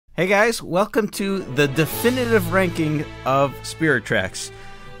Hey guys, welcome to the definitive ranking of Spirit Tracks.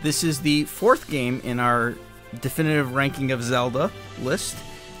 This is the fourth game in our definitive ranking of Zelda list,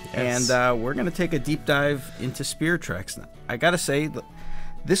 yes. And we're going to take a deep dive into Spirit Tracks. I gotta say,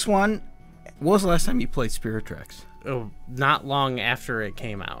 this one, when was the last time you played Spirit Tracks? Oh, not long after it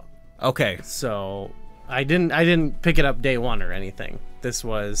came out. Okay. So I didn't pick it up day one or anything. This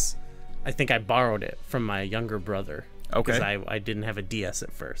was, I think I borrowed it from my younger brother. Okay. Because I didn't have a DS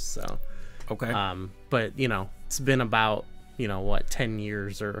at first, so. Okay. But, it's been about, 10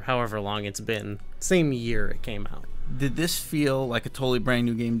 years or however long it's been. Same year it came out. Did this feel like a totally brand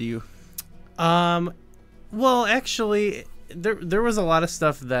new game to you? Well, actually, there was a lot of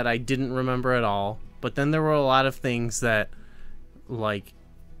stuff that I didn't remember at all, but then there were a lot of things that,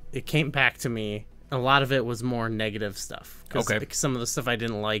 it came back to me. A lot of it was more negative stuff. Okay. Some of the stuff I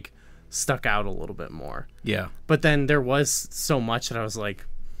didn't like stuck out a little bit more. Yeah. But then there was so much that I was like,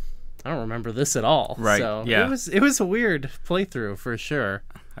 I don't remember this at all. Right. So yeah. It was a weird playthrough for sure.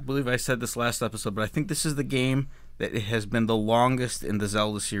 I believe I said this last episode, but I think this is the game that it has been the longest in the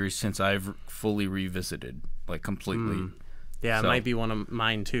Zelda series since I've fully revisited, completely. Yeah, it might be one of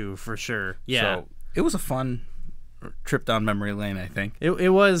mine too, for sure. Yeah. So it was a fun trip down memory lane, I think. It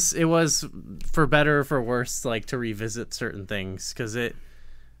was for better or for worse, to revisit certain things, because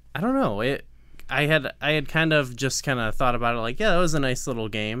I don't know. I had kind of thought about it yeah, that was a nice little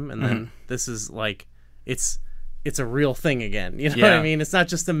game, and then this is it's a real thing again. You know what I mean? It's not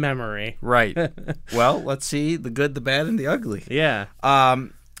just a memory. Right. Well, let's see the good, the bad, and the ugly. Yeah.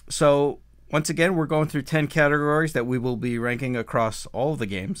 So once again, we're going through 10 categories that we will be ranking across all of the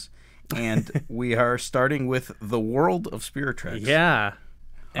games, and we are starting with the world of Spirit Tracks. Yeah.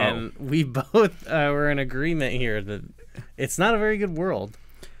 And we both were in agreement here that it's not a very good world.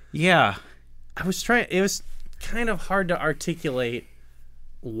 Yeah. It was kind of hard to articulate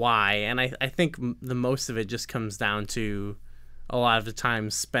why, and I think the most of it just comes down to a lot of the time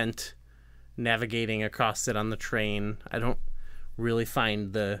spent navigating across it on the train. I don't really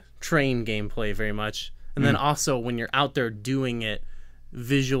find the train gameplay very much. And then also when you're out there doing it,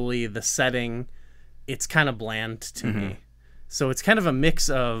 visually, the setting, it's kind of bland to me. So it's kind of a mix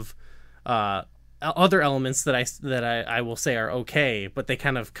of other elements that I will say are okay, but they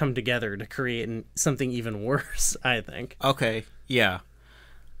kind of come together to create something even worse, I think. Okay, yeah.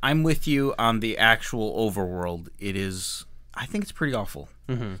 I'm with you on the actual overworld. I think it's pretty awful.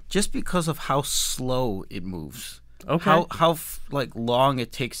 Just because of how slow it moves. Okay. How long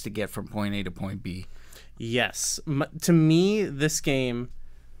it takes to get from point A to point B. Yes. To me, this game,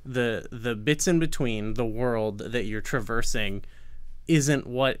 the bits in between, the world that you're traversing, isn't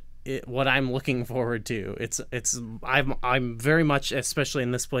what I'm looking forward to. I'm very much, especially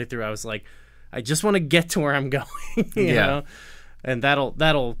in this playthrough, I was like, I just want to get to where I'm going, you know? And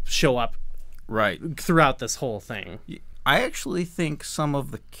that'll show up right throughout this whole thing. I actually think some of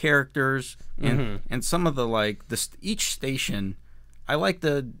the characters and some of the each station, I like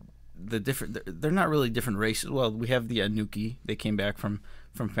the different. They're not really different races. Well, we have the Anuki. They came back from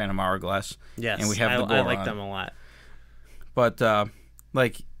Phantom Hourglass. Yes, and we have the Goron. I like them a lot. But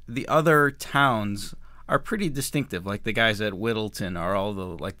the other towns are pretty distinctive. Like the guys at Whittleton are all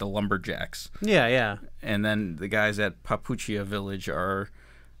the lumberjacks. Yeah. And then the guys at Papuchia Village are,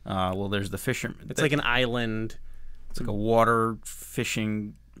 there's the fishermen. It's like an island. It's like a water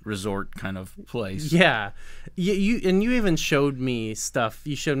fishing resort kind of place. Yeah. You even showed me stuff.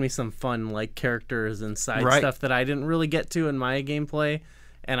 You showed me some fun characters and side stuff that I didn't really get to in my gameplay,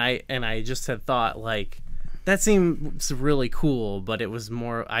 and I just had thought that seems really cool, but it was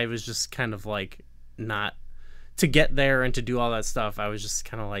more. I was just kind of not to get there and to do all that stuff. I was just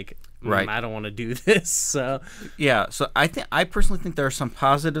kind of I don't want to do this. So yeah. So I personally think there are some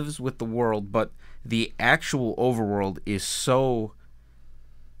positives with the world, but the actual overworld is so.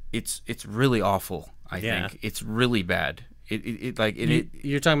 It's really awful. I think it's really bad.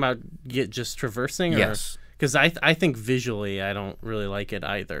 You're talking about just traversing, yes? Because I think visually I don't really like it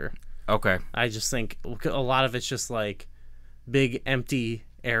either. Okay. I just think a lot of it's just big empty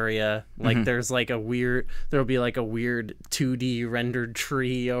area. There's there'll be a weird 2D rendered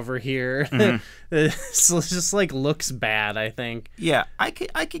tree over here. It just looks bad, I think. Yeah, I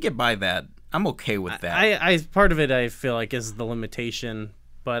could get by that. I'm okay with that. I part of it I feel is the limitation,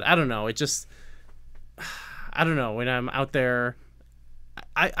 but I don't know. It just I don't know, when I'm out there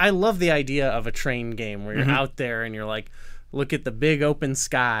I love the idea of a train game where you're out there and you're look at the big open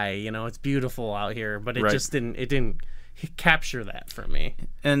sky, it's beautiful out here, but it just didn't capture that for me.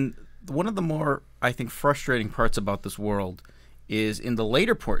 And one of the more, I think, frustrating parts about this world is in the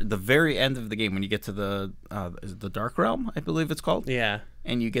later the very end of the game when you get to is it the Dark Realm, I believe it's called. Yeah.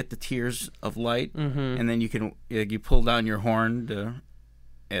 And you get the Tears of Light, and then you pull down your horn to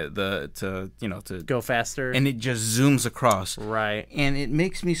go faster, and it just zooms across. Right. And it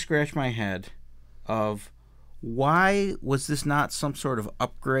makes me scratch my head of why was this not some sort of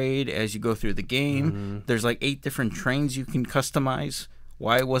upgrade as you go through the game? There's like 8 different trains you can customize.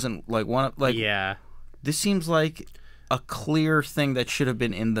 Why it wasn't like one like Yeah. This seems like a clear thing that should have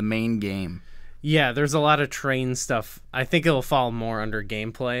been in the main game. Yeah, there's a lot of train stuff. I think it'll fall more under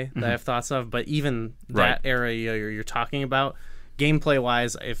gameplay that I have thoughts of, but even that area you're talking about,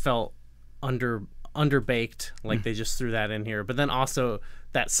 gameplay-wise, it felt underbaked, like they just threw that in here. But then also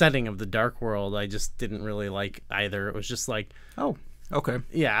that setting of the Dark World, I just didn't really like either. It was just like, oh, okay.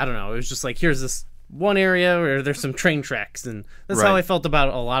 Yeah, I don't know. It was just like, here's this one area where there's some train tracks, and that's how I felt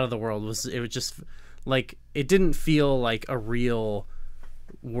about a lot of the world. It was just like, it didn't feel like a real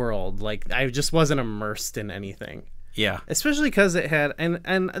world. Like, I just wasn't immersed in anything. Yeah. Especially because it had,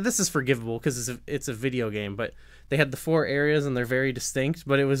 and this is forgivable because it's a video game, but they had the 4 areas and they're very distinct,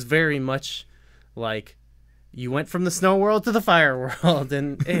 but it was very much like you went from the snow world to the fire world,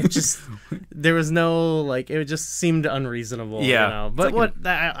 and it just, there was no, like, it just seemed unreasonable. Yeah. You know? But like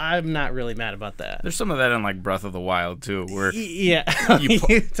I'm not really mad about that. There's some of that in, like, Breath of the Wild, too, where you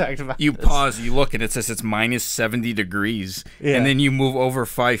talked about you this. pause, you look, and it says it's minus 70 degrees, and then you move over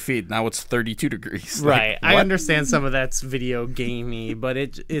 5 feet. Now it's 32 degrees. Right. Like, I understand some of that's video gamey, but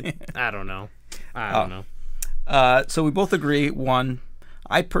it I don't know. I don't know. So we both agree, one,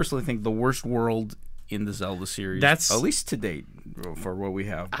 I personally think the worst world in the Zelda series, that's at least to date, for what we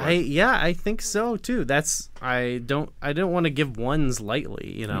have. But. I think so too. I don't want to give ones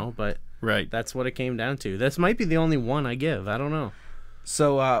lightly, you know, but that's what it came down to. This might be the only one I give. I don't know.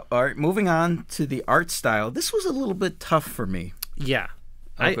 So, all right, moving on to the art style. This was a little bit tough for me. Yeah,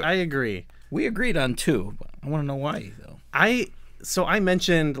 okay. I agree. We agreed on 2, but I want to know why though. I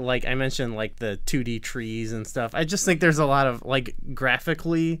mentioned the 2D trees and stuff. I just think there's a lot of, like,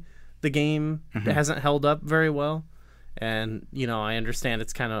 graphically, the game hasn't held up very well, and you know, I understand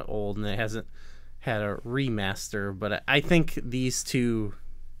it's kind of old and it hasn't had a remaster, but I think these 2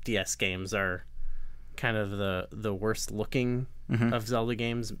 DS games are kind of the worst looking of Zelda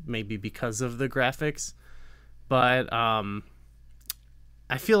games, maybe because of the graphics. But I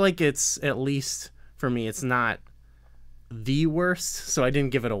feel like it's, at least for me, it's not the worst, so I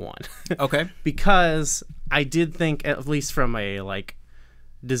didn't give it a 1. Okay. Because I did think, at least from a, like,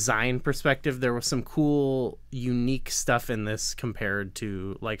 design perspective, there was some cool, unique stuff in this compared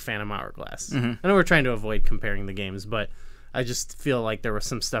to, like, Phantom Hourglass. I know we're trying to avoid comparing the games, but I just feel like there was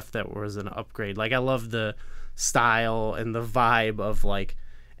some stuff that was an upgrade. Like, I love the style and the vibe of, like,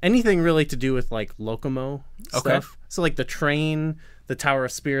 anything really to do with, like, Locomo stuff. So, like, the train, the Tower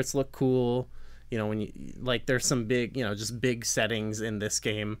of Spirits look cool. You know, when you, like, there's some big, you know, just big settings in this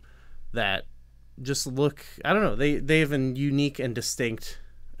game that just look, I don't know, they have a unique and distinct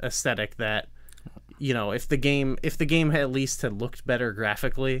aesthetic that, you know, if the game at least had looked better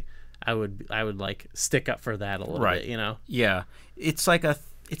graphically, I would like stick up for that a little bit, you know. Yeah. It's like a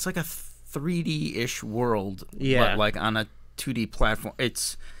 3D-ish world, but like on a 2D platform.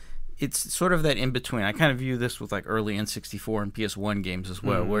 It's sort of that in between. I kind of view this with, like, early N64 and PS1 games as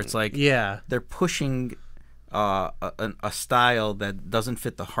well, where it's like they're pushing a style that doesn't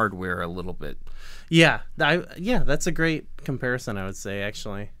fit the hardware a little bit. Yeah, that's a great comparison, I would say,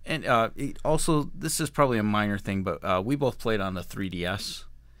 actually. And also, this is probably a minor thing, but we both played on the 3DS.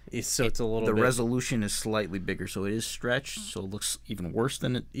 So it's a little the bit... resolution is slightly bigger, so it is stretched, so it looks even worse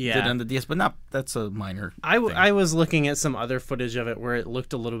than it did on the DS, but that's a minor thing. I was looking at some other footage of it where it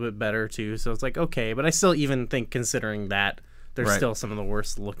looked a little bit better, too, so it's like, okay, but I still even think, considering that, they're still some of the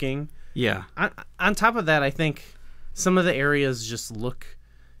worst looking. Yeah. On top of that, I think some of the areas just look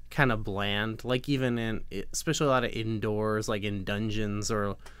kind of bland, like even in, especially a lot of indoors, like in dungeons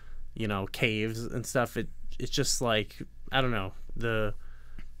or, you know, caves and stuff. It's just like, I don't know, the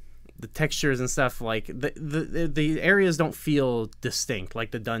textures and stuff, like the areas don't feel distinct,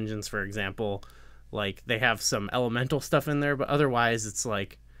 like the dungeons, for example. Like, they have some elemental stuff in there, but otherwise it's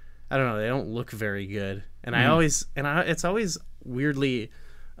like, I don't know, they don't look very good. And it's always weirdly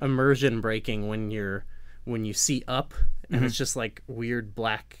immersion breaking when you see up and it's just like weird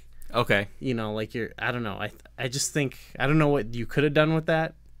black. Okay. You know, like I don't know. I just think, I don't know what you could have done with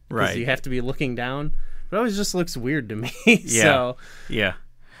that. Right. You have to be looking down. But it always just looks weird to me. Yeah. So, yeah.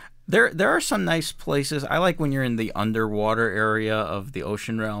 There are some nice places. I like when you're in the underwater area of the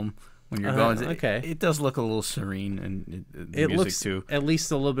ocean realm. When you're going, it does look a little serene, and the music looks too. At least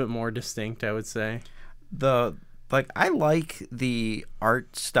a little bit more distinct, I would say. The like I like the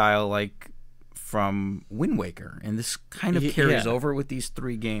art style like from Wind Waker, and this kind of carries over with these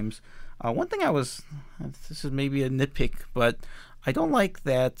 3 games. One thing this is maybe a nitpick, but I don't like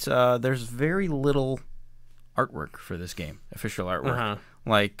that there's very little artwork for this game, official artwork.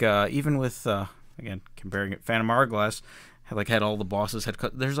 Like even with again comparing it, Phantom Hourglass had all the bosses had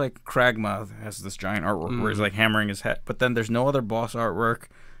cut. There's like Kragma has this giant artwork where he's like hammering his head, but then there's no other boss artwork.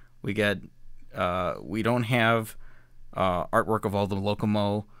 We don't have artwork of all the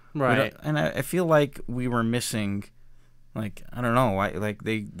Locomo, right? And I feel like we were missing, like I don't know,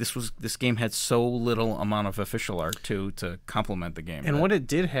 this game had so little amount of official art to complement the game. And what it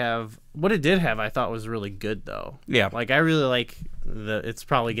did have, I thought was really good though. Yeah, like I really like it's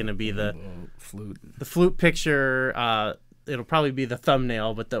probably going to be the flute picture. It'll probably be the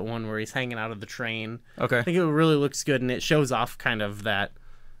thumbnail, but the one where he's hanging out of the train. Okay, I think it really looks good, and it shows off kind of that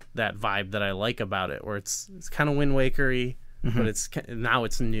vibe that I like about it, where it's kind of Wind Waker-y, but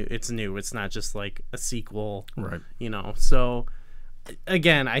it's new. It's not just like a sequel, right? So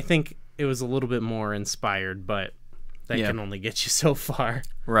again, I think it was a little bit more inspired, but that can only get you so far,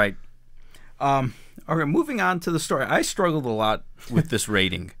 right? Okay, moving on to the story. I struggled a lot with this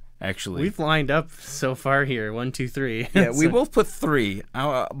rating. Actually, we've lined up so far here 1, 2, 3. Yeah, we both put 3,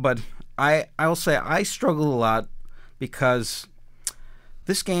 but I'll say I struggled a lot because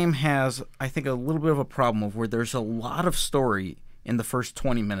this game has, I think, a little bit of a problem of where there's a lot of story in the first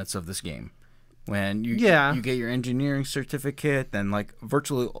 20 minutes of this game. When you get your engineering certificate, then like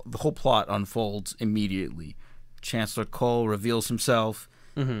virtually the whole plot unfolds immediately. Chancellor Cole reveals himself,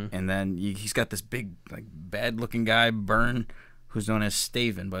 and then he's got this big, like, bad-looking guy, Byrne, who's known as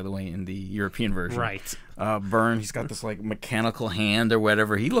Staven, by the way, in the European version. Right. Byrne, he's got this like mechanical hand or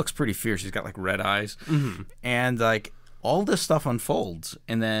whatever. He looks pretty fierce. He's got like red eyes, and like all this stuff unfolds,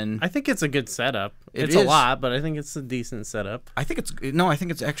 and then I think it's a good setup. It's a lot, but I think it's a decent setup. I think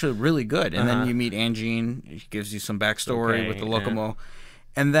it's actually really good. And then you meet Angine. He gives you some backstory with the Locomo,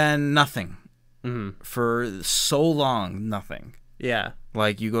 and then nothing for so long. Nothing. Yeah.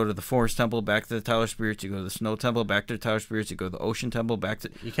 Like, you go to the Forest Temple, back to the Tower Spirits. You go to the Snow Temple, back to the Tower Spirits. You go to the Ocean Temple, back to...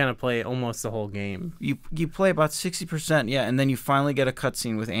 You kind of play almost the whole game. You play about 60%, yeah, and then you finally get a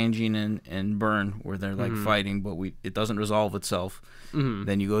cutscene with Angine and Byrne where they're, like, fighting, but it doesn't resolve itself.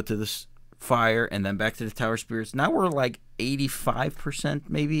 Then you go to this fire, and then back to the Tower Spirits. Now we're, like, 85%,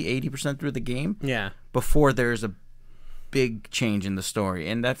 maybe 80% through the game. Yeah. Before there's a big change in the story,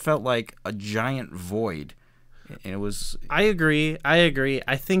 and that felt like a giant void. And it was... I agree.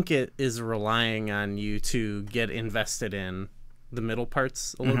 I think it is relying on you to get invested in the middle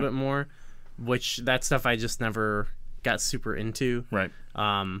parts a little bit more, which that stuff I just never got super into. Right.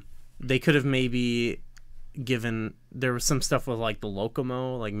 They could have maybe given... There was some stuff with, like, the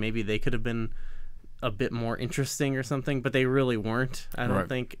Locomo. Like, maybe they could have been a bit more interesting or something, but they really weren't, I don't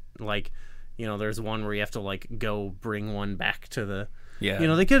think. Like, there's one where you have to, like, go bring one back to the... Yeah.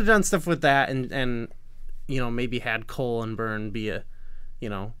 They could have done stuff with that and maybe had Cole and Byrne be a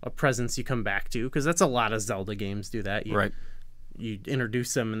presence you come back to, because that's a lot of Zelda games do that. You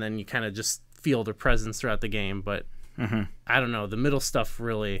introduce them and then you kind of just feel their presence throughout the game. But I don't know, the middle stuff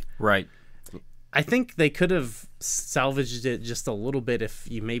really. Right. I think they could have salvaged it just a little bit if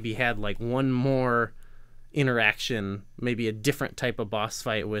you maybe had like one more interaction, maybe a different type of boss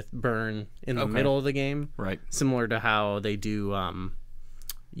fight with Byrne in the middle of the game. Right. Similar to how they do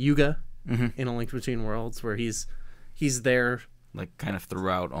Yuga. In A Link Between Worlds, where he's there like kind of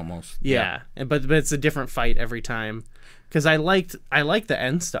throughout almost. Yeah. But it's a different fight every time, because I liked the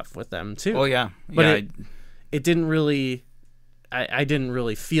end stuff with them too. Oh yeah, but it didn't really. I didn't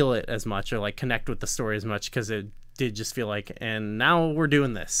really feel it as much or like connect with the story as much, because it did just feel like, and now we're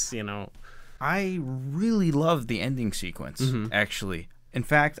doing this. I really loved the ending sequence. Actually, in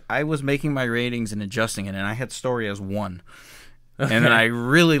fact, I was making my ratings and adjusting it, and I had story as 1. Okay. And then I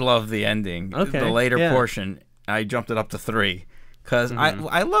really loved the ending, the later portion. I jumped it up to 3 because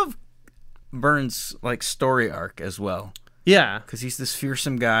I love Byrne's like story arc as well. Yeah, because he's this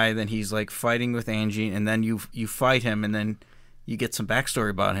fearsome guy. Then he's like fighting with Angine, and then you fight him, and then you get some backstory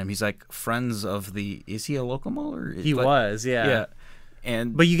about him. He's like friends of the... Is he a Locomo? Or he was, yeah.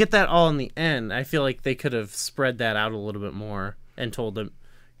 But you get that all in the end. I feel like they could have spread that out a little bit more and told them,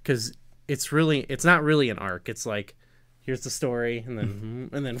 because it's not really an arc. It's like, here's the story, and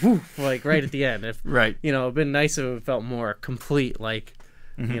then whoo, like right at the end. If it'd been nice if it felt more complete. Like,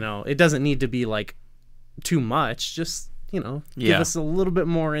 it doesn't need to be like too much. Just give us a little bit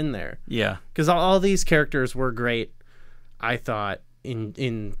more in there. Yeah, because all these characters were great. I thought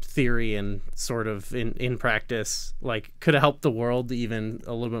in theory and sort of in practice, like could have helped the world even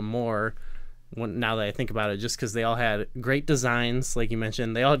a little bit more. now that I think about it, just because they all had great designs, like you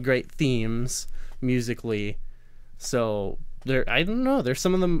mentioned. They all had great themes musically. So I don't know. There's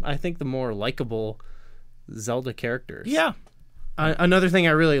some of them, I think, the more likable Zelda characters. Yeah. Another thing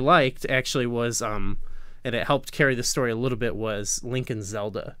I really liked actually was, and it helped carry the story a little bit, was Link and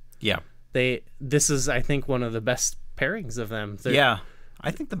Zelda. Yeah. This is, I think, one of the best pairings of them. Yeah.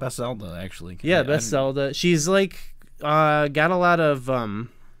 I think the best Zelda, actually. Yeah, best Zelda. She's like got a lot of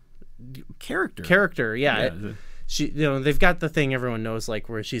character. Yeah. They've got the thing everyone knows, like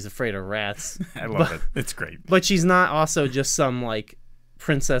where she's afraid of rats. I love it. It's great. But she's not also just some like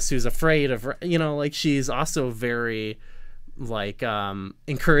princess who's afraid of, like she's also very like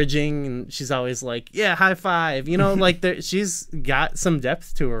encouraging, and she's always like, yeah, high five, like she's got some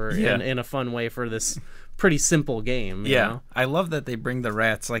depth to her in a fun way for this pretty simple game. You know? I love that they bring the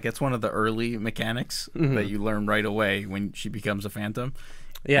rats. Like, it's one of the early mechanics that you learn right away when she becomes a phantom.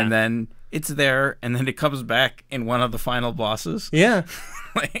 Yeah. And then it's there, and then it comes back in one of the final bosses. Yeah.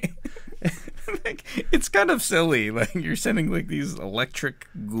 like, it's kind of silly. Like, you're sending like these electric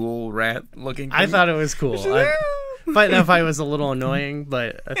ghoul rat looking things. I thought it was cool. Fighting that fight was a little annoying,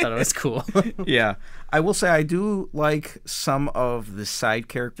 but I thought it was cool. Yeah. I will say I do like some of the side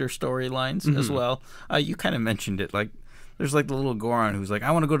character storylines as well. You kind of mentioned it. Like, there's like the little Goron who's like,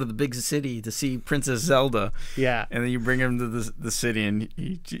 I want to go to the big city to see Princess Zelda. Yeah. And then you bring him to the city, and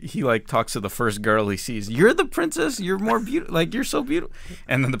he like talks to the first girl he sees. You're the princess? You're more beautiful. Like, you're so beautiful.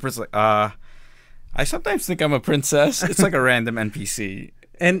 And then the princess like, I sometimes think I'm a princess. It's like a random NPC.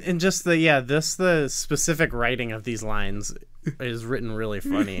 And just the specific writing of these lines is written really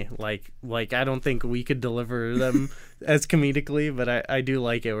funny. like I don't think we could deliver them as comedically, but I do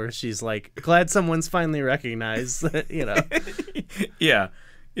like it where she's like, glad someone's finally recognized, Yeah.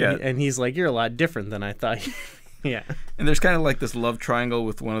 And he's like, you're a lot different than I thought. Yeah. And there's kind of like this love triangle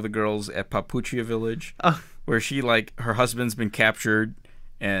with one of the girls at Papuchia Village, where she like, her husband's been captured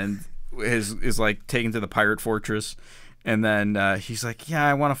and is like taken to the pirate fortress. And then he's like,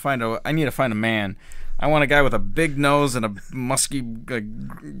 yeah, I need to find a man. I want a guy with a big nose and a musky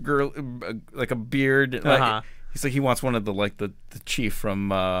girl, like a beard. Like, he's like, he wants one of the chief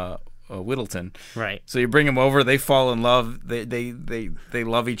from Whittleton. Right. So you bring him over. They fall in love. They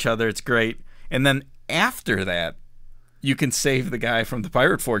love each other. It's great. And then after that, you can save the guy from the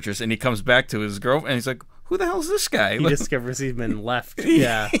pirate fortress, and he comes back to his girlfriend, and he's like, who the hell's this guy? He discovers he's been left.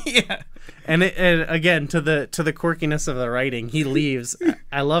 Yeah. Yeah. And again, to the quirkiness of the writing, he leaves.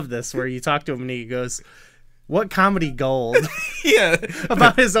 I love this, where you talk to him and he goes, what comedy gold? Yeah.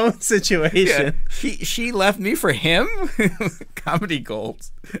 About his own situation. Yeah. She left me for him? Comedy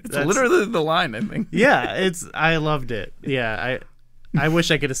gold. That's literally the line, I think. Yeah, I loved it. Yeah, I wish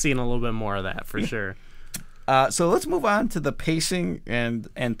I could have seen a little bit more of that, for sure. So let's move on to the pacing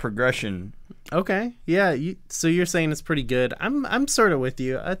and progression. Okay. Yeah. So you're saying it's pretty good. I'm sort of with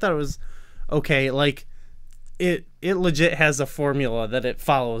you. I thought it was okay. Like, it legit has a formula that it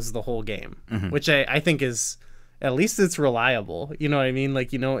follows the whole game, which I think is, at least it's reliable. You know what I mean?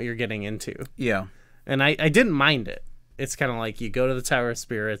 Like, you know what you're getting into. Yeah. And I didn't mind it. It's kind of like you go to the Tower of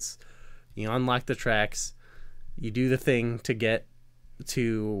Spirits, you unlock the tracks, you do the thing to get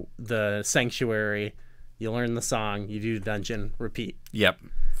to the sanctuary, you learn the song, you do the dungeon, repeat. Yep.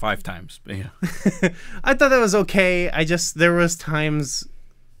 5 times. Yeah. I thought that was okay. There was times,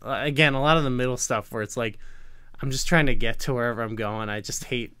 again, a lot of the middle stuff where it's like, I'm just trying to get to wherever I'm going. I just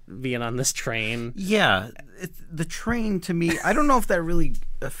hate being on this train. Yeah. The train, to me, I don't know if that really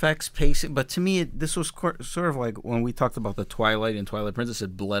affects pacing, but to me, this was sort of like when we talked about the Twilight and Twilight Princess,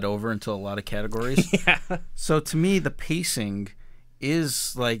 it bled over into a lot of categories. Yeah. So to me, the pacing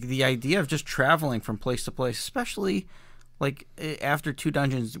is like the idea of just traveling from place to place, especially like after 2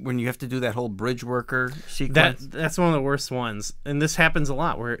 dungeons when you have to do that whole bridge worker sequence. That's one of the worst ones. And this happens a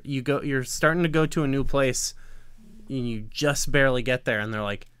lot where you're starting to go to a new place and you just barely get there, and they're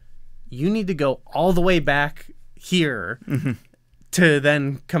like, you need to go all the way back here to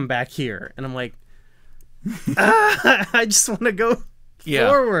then come back here. And I'm like, I just want to go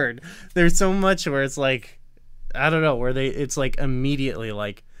forward. There's so much where it's like, I don't know, where it's like immediately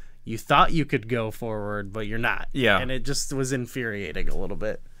like, you thought you could go forward, but you're not. Yeah. And it just was infuriating a little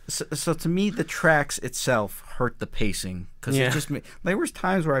bit. So to me, the tracks itself hurt the pacing. Because it just there was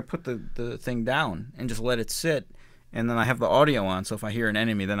times where I put the thing down and just let it sit. And then I have the audio on, so if I hear an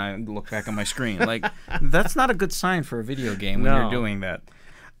enemy, then I look back on my screen. Like, that's not a good sign for a video game when you're doing that.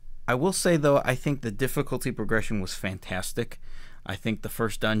 I will say, though, I think the difficulty progression was fantastic. I think the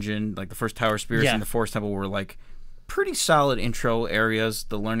first dungeon, like the first Tower of Spirits and the Forest Temple were, like, pretty solid intro areas,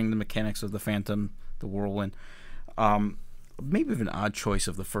 the learning the mechanics of the Phantom, the Whirlwind. maybe an odd choice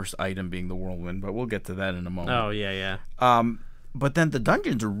of the first item being the whirlwind, but we'll get to that in a moment. Oh yeah. But then the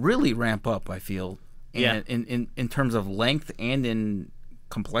dungeons really ramp up, I feel, and in terms of length and in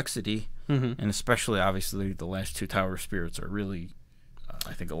complexity, and especially obviously the last two Tower of Spirits are really,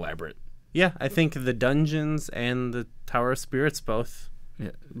 I think, elaborate. Yeah, I think the dungeons and the Tower of Spirits both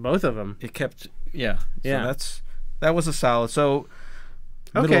of them. It kept, So that was a solid. So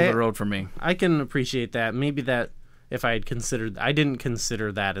middle of the road for me. I can appreciate that. Maybe that if I didn't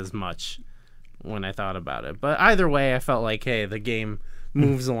consider that as much when I thought about it. But either way, I felt like, hey, the game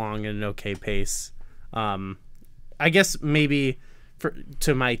moves along at an okay pace. I guess maybe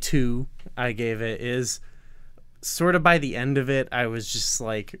to my 2 I gave it is sort of by the end of it, I was just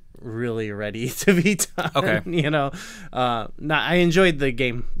like really ready to be done. Okay. I enjoyed the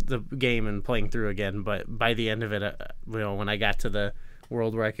game and playing through again, but by the end of it, when I got to the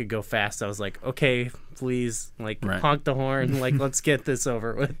world where I could go fast, I was like, okay, please, honk the horn, let's get this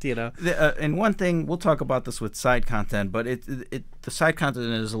over with, And one thing, we'll talk about this with side content, but the side content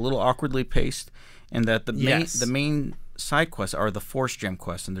is a little awkwardly paced, and that the main side quests are the Force Gem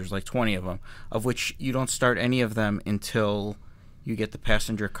quests, and there's 20 of them, of which you don't start any of them until you get the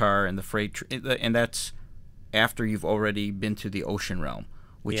passenger car and the freight, and that's after you've already been to the Ocean Realm,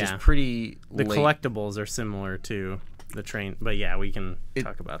 which is pretty late. The collectibles are similar to the train, but we can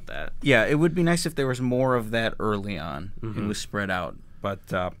talk about that. Yeah, it would be nice if there was more of that early on. It was spread out.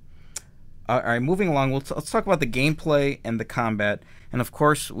 But all right, moving along, let's talk about the gameplay and the combat. And of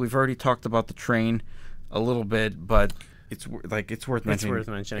course, we've already talked about the train a little bit, but it's worth mentioning. It's worth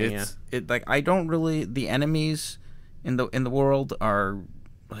mentioning. I don't really, the enemies in the world are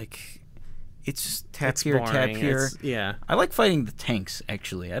it's just tap here, boring. tap here. I like fighting the tanks,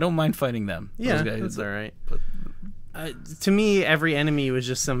 actually. I don't mind fighting them. Yeah, that's all right. But to me, every enemy was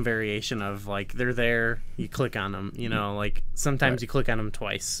just some variation of they're there, you click on them, sometimes you click on them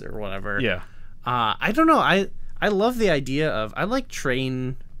twice or whatever. Yeah. I don't know. I love the idea of, I like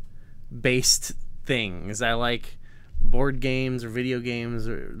train based things. I like board games or video games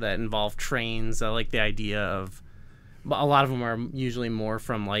that involve trains. I like the idea of, a lot of them are usually more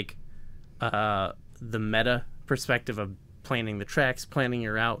from the meta perspective of planning the tracks, planning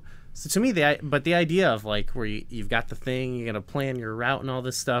your route. So to me, the idea of where you've got the thing, you're gonna plan your route and all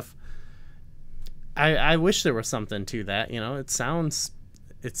this stuff. I wish there was something to that. It sounds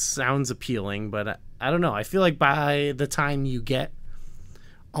appealing, but I don't know. I feel like by the time you get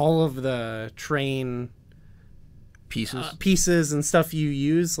all of the train pieces and stuff you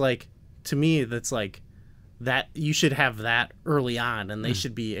use, to me, that's that you should have that early on, and they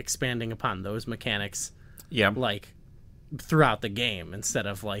should be expanding upon those mechanics. Yeah. Throughout the game, instead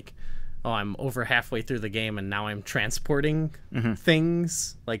of I'm over halfway through the game and now I'm transporting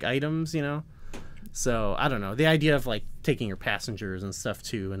things, items, So I don't know, the idea of taking your passengers and stuff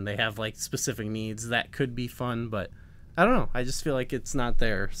too, and they have specific needs, that could be fun, but I don't know, I just feel like it's not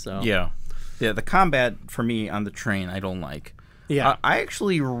there. So yeah, the combat for me on the train I don't like. I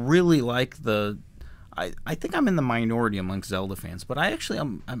actually really like I think I'm in the minority amongst Zelda fans, but I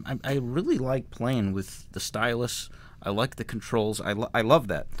really like playing with the stylus. I like the controls. I love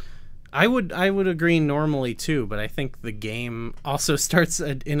that. I would agree normally too, but I think the game also starts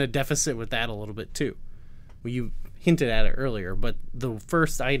in a deficit with that a little bit too. Well, you hinted at it earlier, but the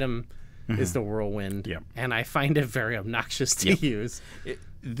first item is the whirlwind, and I find it very obnoxious to use.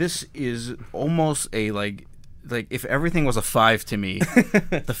 This is almost a if everything was a 5 to me,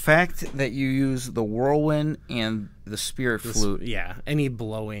 the fact that you use the whirlwind and the spirit flute, any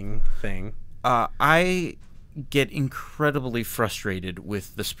blowing thing, I get incredibly frustrated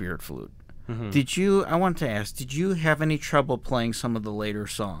with the spirit flute. I want to ask, did you have any trouble playing some of the later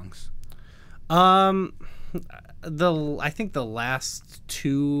songs? I think the last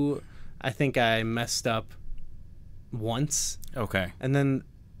 2, I think I messed up once. Okay. And then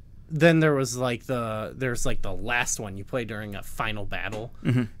there was the last one you play during a final battle,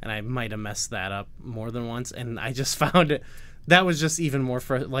 and I might have messed that up more than once, and I just found it. That was just even more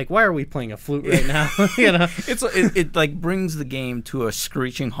why are we playing a flute right now? It brings the game to a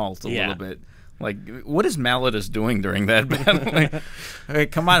screeching halt a little bit. What is Malletus doing during that battle? Okay,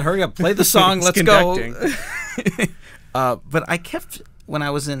 come on, hurry up, play the song, let's go. But I kept, when I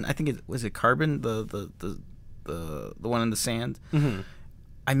was in, I think was it Carbon, the one in the sand.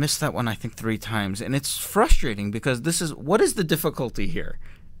 I missed that one I think 3 times, and it's frustrating because what is the difficulty here?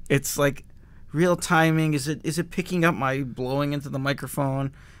 It's real timing. Is it picking up my blowing into the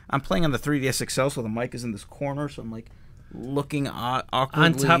microphone? I'm playing on the 3DS XL, so the mic is in this corner, so I'm looking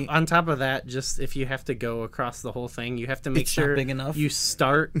awkwardly. On top of that, just if you have to go across the whole thing, you have to make It's sure not big enough. you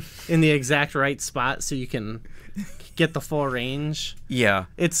start in the exact right spot so you can get the full range. Yeah.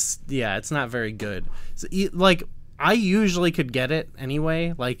 It's not very good. So, like, I usually could get it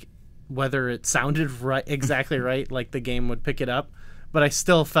anyway, like whether it sounded right exactly right, like the game would pick it up, but I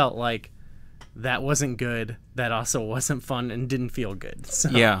still felt like that wasn't good. That also wasn't fun and didn't feel good. So.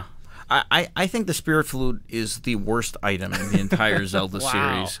 Yeah. I think the Spirit Flute is the worst item in the entire Zelda Wow.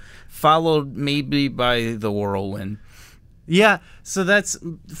 series, followed maybe by the Whirlwind. Yeah, so that's,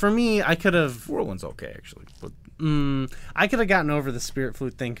 for me, I could have... Whirlwind's okay, actually. But I could have gotten over the Spirit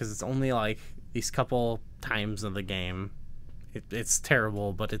Flute thing because it's only like these couple times of the game. It's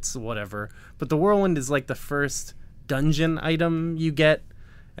terrible, but it's whatever. But the Whirlwind is like the first dungeon item you get,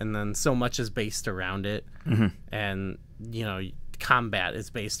 and then so much is based around it. Mm-hmm. And, you know, combat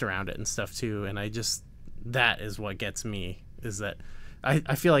is based around it and stuff too. And that is what gets me, is that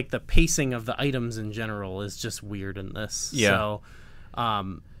I feel like the pacing of the items in general is just weird in this. Yeah. So,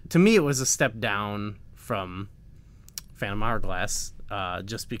 to me, it was a step down from Phantom Hourglass,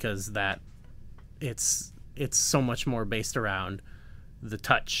 just because that it's so much more based around the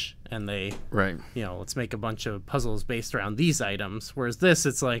touch, and right. let's make a bunch of puzzles based around these items. Whereas this,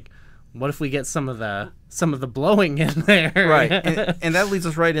 it's like, what if we get some of the blowing in there? Right, and that leads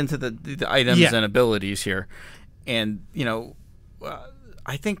us right into the items and abilities here, and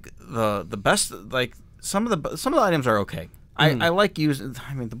I think the best, like some of the items are okay. I like using.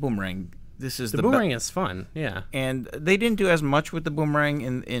 I mean, the boomerang. This is the boomerang is fun, yeah. And they didn't do as much with the boomerang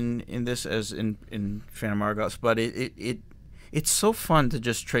in this as in Phantom Hourglass, but it's so fun to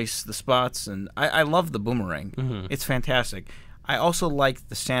just trace the spots, and I love the boomerang. Mm-hmm. It's fantastic. I also like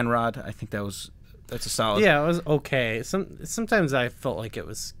the sand rod. I think that's a solid. Yeah, it was okay. Sometimes I felt like it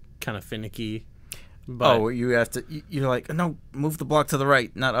was kind of finicky. But you have to. You're like, no, move the block to the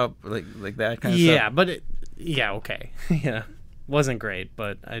right, not up, like that kind of stuff. Yeah, but okay. Yeah, wasn't great,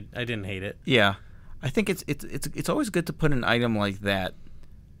 but I didn't hate it. Yeah, I think it's always good to put an item like that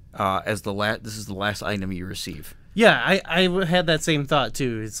as the last. This is the last item you receive. Yeah, I had that same thought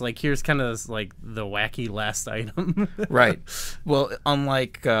too. It's like, here's kind of like the wacky last item. Right. Well,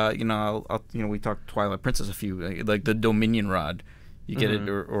 unlike we talked Twilight Princess a few, like the Dominion Rod, you get it,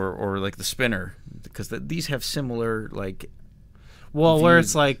 or like the spinner, because these have similar like. Well, where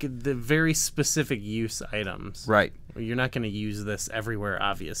it's like the very specific use items. Right. You're not going to use this everywhere,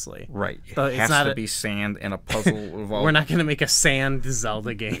 obviously. Right. So it has to be sand and a puzzle involved. We're not going to make a sand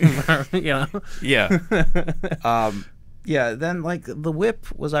Zelda game, Yeah. Yeah. Then like the whip,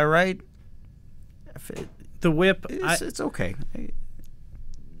 was I right? The whip, it's okay.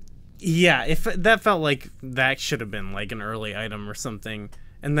 Yeah, if that felt like that should have been like an early item or something.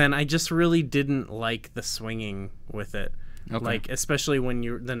 And then I just really didn't like the swinging with it. Okay. Like, especially when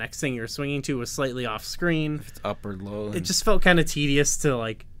the next thing you're swinging to was slightly off screen. If it's up or low. It just felt kind of tedious to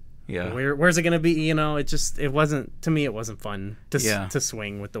like, where's it going to be? It wasn't, to me, it wasn't fun to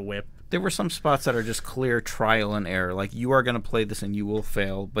swing with the whip. There were some spots that are just clear trial and error. Like, you are going to play this and you will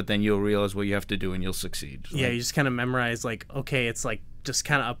fail, but then you'll realize what you have to do and you'll succeed. Yeah, you just kind of memorize, like, okay, it's like just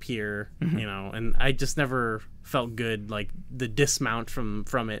kind of up here, and I just never felt good. Like, the dismount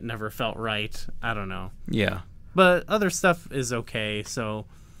from it never felt right. I don't know. Yeah. But other stuff is okay, so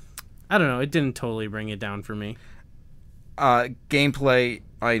I don't know. It didn't totally bring it down for me. Gameplay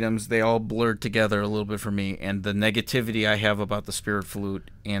items, they all blurred together a little bit for me, and the negativity I have about the Spirit Flute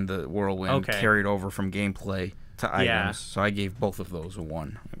and the Whirlwind carried over from gameplay to items, so I gave both of those a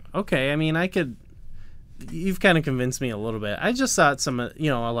 1. Okay, I mean, you've kind of convinced me a little bit. I just thought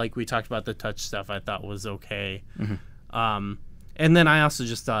like we talked about the touch stuff, I thought was okay. Mm-hmm. And then I also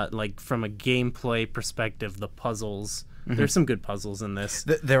just thought, like, from a gameplay perspective, the puzzles, there's some good puzzles in this.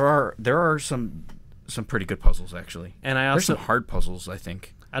 There are some pretty good puzzles, actually. And there's some hard puzzles, I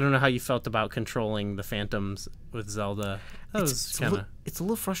think. I don't know how you felt about controlling the phantoms with Zelda. It's a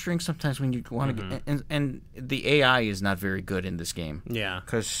little frustrating sometimes when you want to and the AI is not very good in this game. Yeah.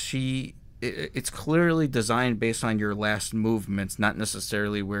 Because it's clearly designed based on your last movements, not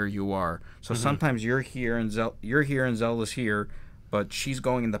necessarily where you are. So sometimes you're here and Zelda's here, but she's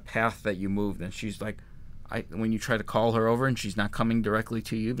going in the path that you moved, and she's like, when you try to call her over, and she's not coming directly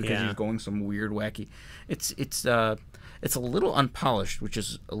to you because she's going some weird, wacky. It's a little unpolished, which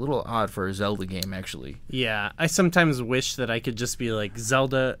is a little odd for a Zelda game, actually. Yeah, I sometimes wish that I could just be like,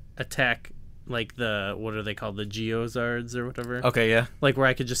 Zelda attack, like what are they called, the Geozards or whatever. Okay, yeah. Like where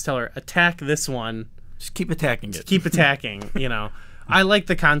I could just tell her, attack this one. Just keep attacking it. Just keep attacking, I like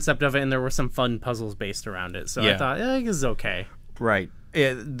the concept of it, and there were some fun puzzles based around it, so I thought, this is okay. Right.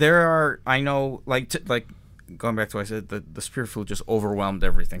 There are, I know, like going back to what I said, the spirit food just overwhelmed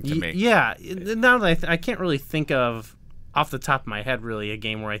everything to me. Yeah. Now that I can't really think of, off the top of my head, really, a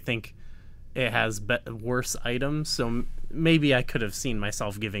game where I think it has worse items. So maybe I could have seen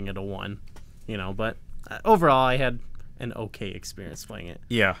myself giving it a 1, but overall I had an okay experience playing it.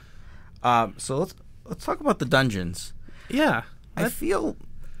 Yeah. So let's talk about the dungeons. Yeah. I feel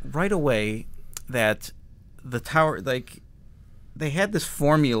right away that the tower, like, they had this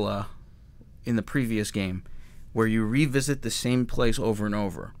formula in the previous game where you revisit the same place over and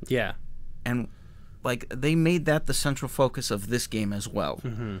over. Yeah. And, like, they made that the central focus of this game as well.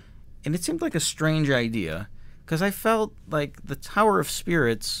 Mm-hmm. And it seemed like a strange idea because I felt like the Tower of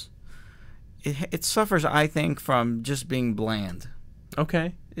Spirits, it suffers, I think, from just being bland.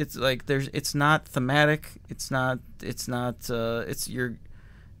 Okay. It's like it's not thematic.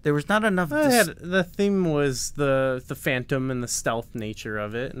 There was not enough. The theme was the phantom and the stealth nature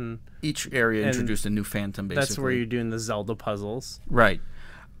of it, and each area introduced a new phantom. Basically, that's where you're doing the Zelda puzzles. Right.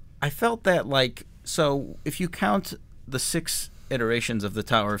 I felt that, like, so if you count the 6 iterations of the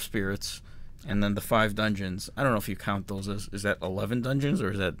Tower of Spirits and then the 5 dungeons, I don't know if you count those as, is that 11 dungeons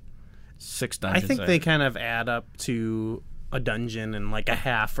or is that 6 dungeons? I think they kind of add up to a dungeon and like a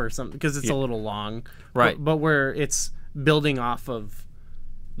half or something because it's a little long. Right. But where it's building off of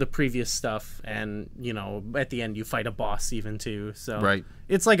the previous stuff, and at the end you fight a boss even too. So right.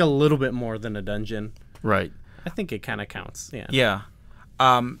 It's like a little bit more than a dungeon. Right. I think it kind of counts. Yeah. Yeah.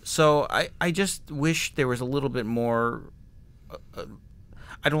 So I just wish there was a little bit more.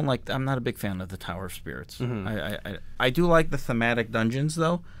 I'm not a big fan of the Tower of Spirits. Mm-hmm. I do like the thematic dungeons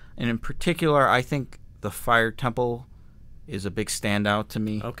though, and in particular, I think the Fire Temple is a big standout to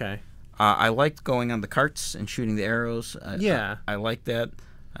me. Okay. I liked going on the carts and shooting the arrows. I like that.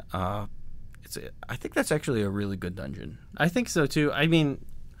 I think that's actually a really good dungeon. I think so too. I mean,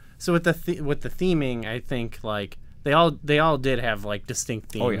 so with the theming, I think like they all did have like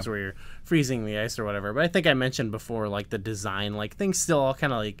distinct themes where you're freezing the ice or whatever. But I think I mentioned before, like the design, like things still all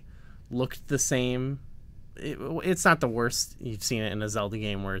kind of like looked the same. It's not the worst you've seen it in a Zelda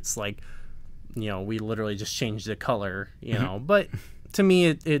game where it's like, we literally just changed the color, But to me,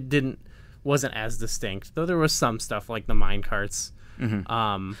 it wasn't as distinct, though there was some stuff like the mine carts.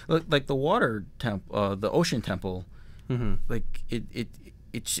 Mm-hmm. Like the water temple, the ocean temple, mm-hmm. like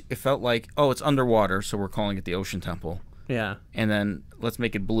it felt like, oh, it's underwater, so we're calling it the ocean temple. Yeah. And then let's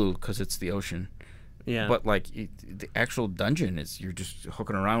make it blue because it's the ocean. Yeah. But like the actual dungeon is you're just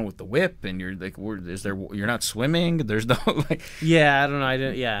hooking around with the whip, and you're like, you're not swimming. There's no like. Yeah, I don't know.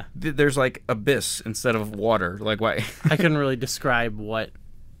 Yeah. There's like abyss instead of water. Like why? I couldn't really describe what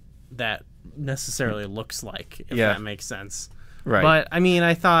that necessarily looks like, if that makes sense. Right. But I mean,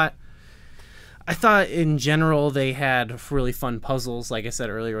 I thought in general they had really fun puzzles, like I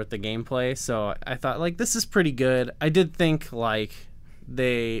said earlier with the gameplay. So I thought like this is pretty good. I did think like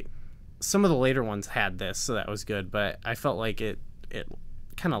some of the later ones had this, so that was good. But I felt like it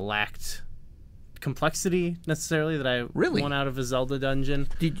kind of lacked complexity necessarily that I want out of a Zelda dungeon.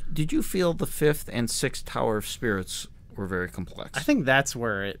 Did you feel the 5th and 6th Tower of Spirits were very complex? I think that's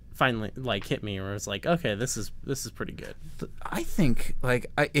where it finally like hit me, where it's like, okay, this is pretty good. I think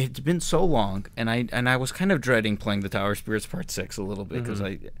like it's been so long, and I was kind of dreading playing the Tower of Spirits Part 6 a little bit because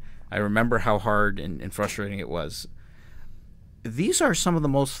I remember how hard and frustrating it was. These are some of the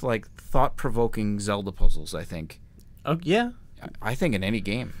most like thought-provoking Zelda puzzles, I think. Oh yeah, I think in any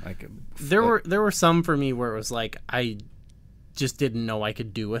game. Like there were some for me where it was like I just didn't know I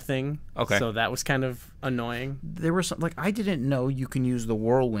could do a thing. Okay. So that was kind of annoying. There were some like I didn't know you can use the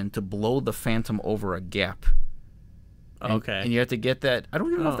whirlwind to blow the phantom over a gap. Okay. And you have to get that. I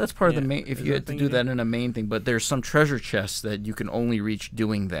don't even know if that's part of the main. If you had to do that in a main thing, but there's some treasure chests that you can only reach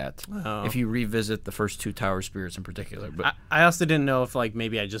doing that. Oh. If you revisit the first 2 Tower Spirits in particular. But I also didn't know if like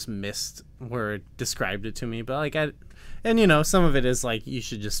maybe I just missed where it described it to me. But like some of it is like you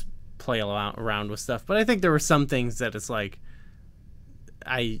should just play around with stuff. But I think there were some things that it's like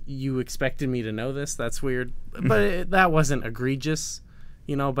you expected me to know this. That's weird. But that wasn't egregious,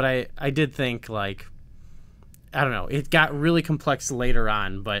 But I did think like. I don't know. It got really complex later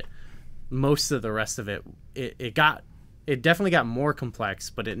on, but most of the rest of it definitely got more complex,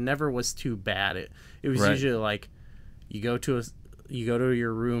 but it never was too bad. It was usually like you go to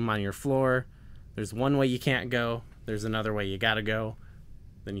your room on your floor. There's one way you can't go. There's another way you gotta go.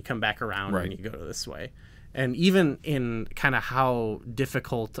 Then you come back around and you go this way. And even in kind of how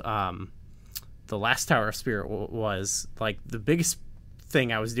difficult the last Tower of Spirit was, like the biggest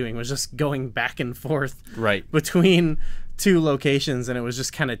thing I was doing was just going back and forth between 2 locations, and it was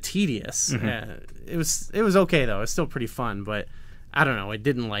just kind of tedious. It was okay though. It was still pretty fun, but I don't know. It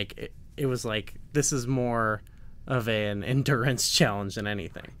didn't like it was like this is more of an endurance challenge than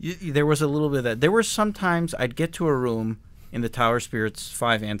anything. There was a little bit of that. There were some times I'd get to a room in the Tower of Spirits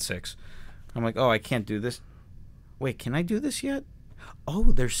 5 and 6. I'm like, oh, I can't do this. Wait, can I do this yet?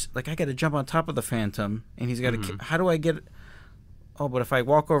 Oh, there's like I got to jump on top of the Phantom, and he's got to. How do I get? Oh, but if I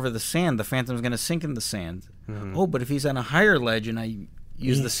walk over the sand, the Phantom's going to sink in the sand. Oh, but if he's on a higher ledge and I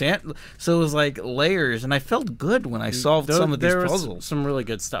use the sand, so it was like layers, and I felt good when I solved some of these puzzles. There was some really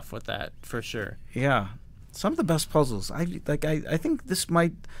good stuff with that for sure. Yeah, some of the best puzzles. I think this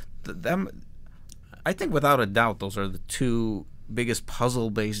might them. I think without a doubt, those are the two biggest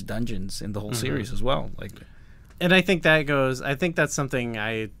puzzle-based dungeons in the whole series as well. Like. And I think that's something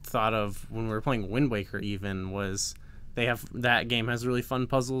I thought of when we were playing Wind Waker even, was that game has really fun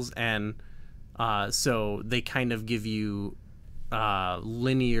puzzles, and so they kind of give you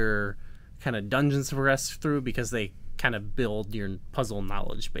linear kind of dungeons to progress through because they kind of build your puzzle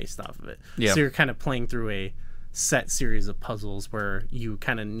knowledge based off of it. Yeah. So you're kind of playing through a set series of puzzles where you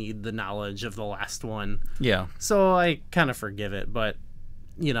kind of need the knowledge of the last one. Yeah. So I kind of forgive it, but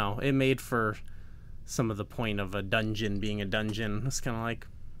it made for some of the point of a dungeon being a dungeon. It's kind of like,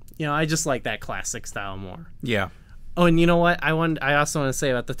 I just like that classic style more. Yeah. Oh, and you know what? I also want to say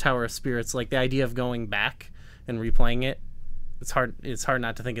about the Tower of Spirits, like the idea of going back and replaying it. It's hard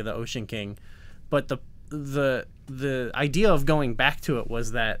not to think of the Ocean King, but the idea of going back to it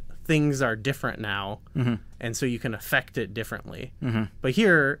was that things are different now, and so you can affect it differently. But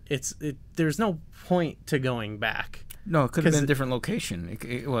here, there's no point to going back. No, it could have been a different location.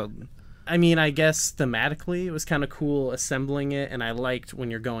 I mean, I guess thematically it was kind of cool assembling it, and I liked when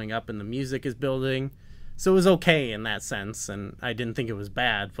you're going up and the music is building. So it was okay in that sense, and I didn't think it was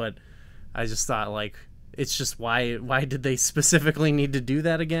bad, but I just thought, like, it's just why did they specifically need to do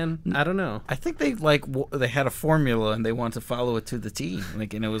that again? I don't know. I think they had a formula and they wanted to follow it to the T,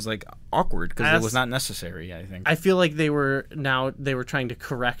 and it was like awkward because it was not necessary, I think. I feel like they were trying to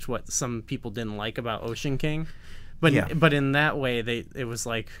correct what some people didn't like about Ocean King. But in that way it was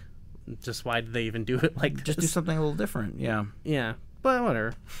like, just why did they even do it like this? Just do something a little different. Yeah. Yeah. But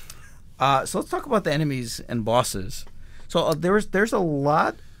whatever. So let's talk about the enemies and bosses. So there's a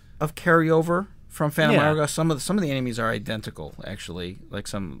lot of carryover from Phantom Hourglass. Some of the enemies are identical, actually. Like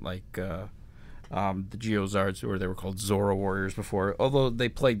the Geozards, or they were called Zora Warriors before, although they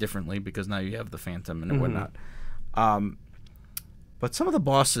play differently because now you have the Phantom and whatnot. But some of the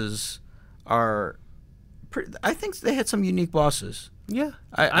bosses are I think they had some unique bosses. Yeah,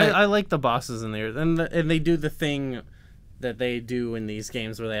 I like the bosses in there, and they do the thing that they do in these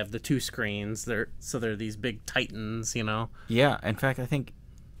games where they have the two screens. They're these big titans, Yeah, in fact, I think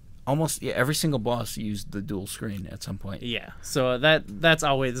almost every single boss used the dual screen at some point. Yeah, so that's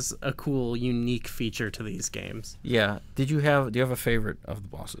always a cool, unique feature to these games. Yeah. Do you have a favorite of the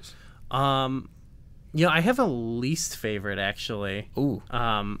bosses? I have a least favorite actually. Ooh.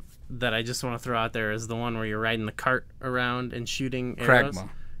 That I just want to throw out there is the one where you're riding the cart around and shooting arrows. Kragma.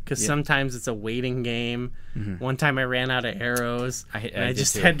 Because sometimes it's a waiting game. One time I ran out of arrows, and I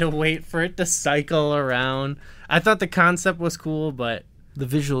just had to wait for it to cycle around. I thought the concept was cool, but the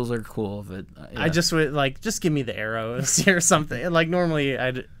visuals are cool of it. I just would just give me the arrows or something. Like normally,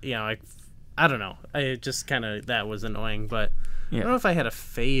 I don't know. I just kind of, that was annoying, but I don't know if I had a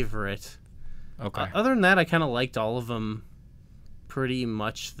favorite. Okay. Other than that, I kind of liked all of them pretty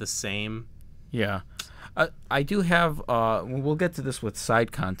much the same. Yeah. I do have, we'll get to this with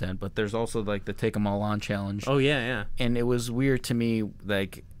side content, but there's also like the Take 'Em All On challenge. Oh, yeah. And it was weird to me,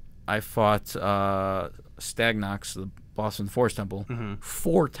 like, I fought Stagnox, the boss in the Forest Temple,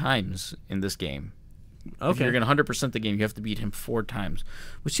 4 times in this game. Okay. If you're going to 100% the game, you have to beat him 4 times,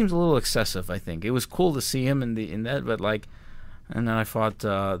 which seems a little excessive, I think. It was cool to see him in that, but like, and then I fought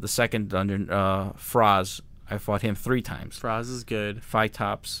the second dungeon, Fraz. I fought him 3 times. Fraz is good.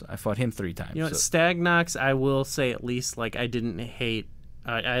 Phytops, I fought him 3 times. Stagnox, I will say at least, like, I didn't hate.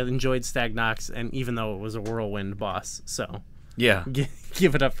 I enjoyed Stagnox, and even though it was a whirlwind boss, so yeah,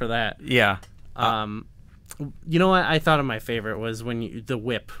 give it up for that. Yeah. You know what? I thought of my favorite was when the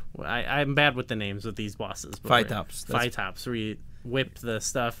whip. I'm bad with the names of these bosses. Phytops, where you whip the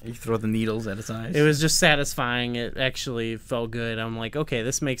stuff. You throw the needles at its eyes. It was just satisfying. It actually felt good. I'm like, okay,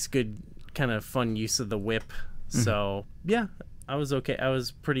 this makes good kind of fun use of the whip. So yeah, I was okay. I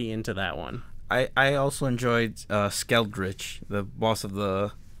was pretty into that one. I also enjoyed Skeldrich, the boss of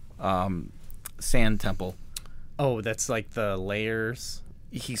the Sand Temple. Oh, that's like the layers.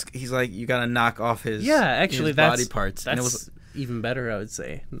 He's like, you gotta knock off his his body parts. That's, and it was even better, I would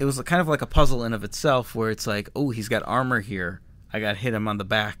say. It was kind of like a puzzle in of itself, where it's like, oh, he's got armor here. I got to hit him on the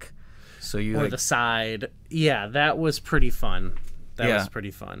back, so you or the side. Yeah, that was pretty fun. That was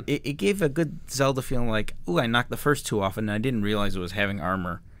pretty fun. It gave a good Zelda feeling like, ooh, I knocked the first two off, and I didn't realize it was having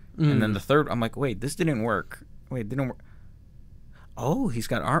armor. And then the third, I'm like, wait, this didn't work. Wait, it didn't work. Oh, he's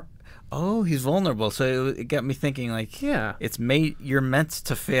got armor. Oh, he's vulnerable. So it got me thinking, like, Yeah. you're meant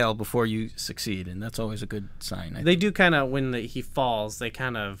to fail before you succeed, and that's always a good sign. They do kind of, when he falls, they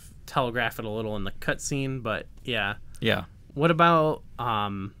kind of telegraph it a little in the cutscene, but yeah. Yeah. What about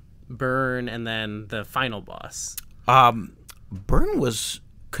Burn and then the final boss? Burn was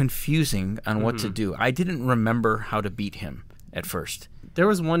confusing on what to do. I didn't remember how to beat him at first. There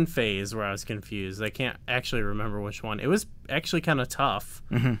was one phase where I was confused. I can't actually remember which one. It was actually kind of tough,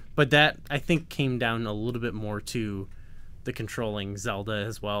 but that, I think, came down a little bit more to the controlling Zelda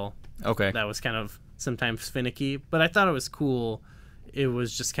as well. Okay. That was kind of sometimes finicky, but I thought it was cool. It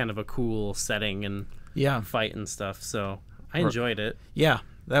was just kind of a cool setting and fight and stuff, so I enjoyed it. Yeah,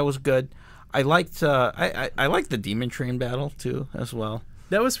 that was good. I liked I liked the Demon Train battle, too, as well.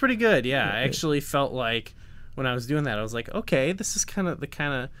 That was pretty good, yeah. I actually felt like when I was doing that, I was like, okay, this is kind of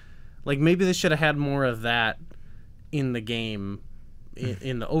like, maybe they should have had more of that in the game,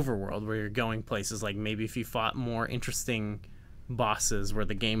 in the overworld, where you're going places. Like, maybe if you fought more interesting bosses where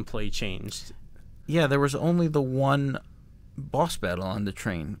the gameplay changed. Yeah, there was only the one boss battle on the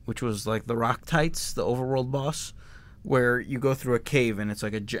train, which was like the Rock Tights, the overworld boss, where you go through a cave and it's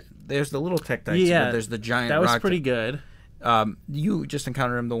like there's the little Tektites, but there's the giant that was rock pretty good. You just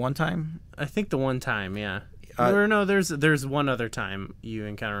encountered him the one time? I think the one time, yeah. Or no, there's one other time you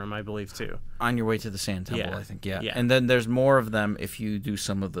encounter him, I believe, too. On your way to the Sand Temple, I think, yeah. Yeah. And then there's more of them if you do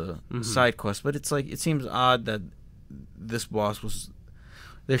some of the side quests. But it's like, it seems odd that this boss was...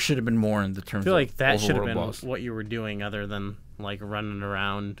 There should have been more in the terms of I feel like that should have been boss. what you were doing, other than, like, running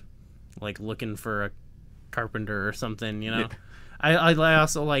around, like, looking for a carpenter or something, you know? Yeah. I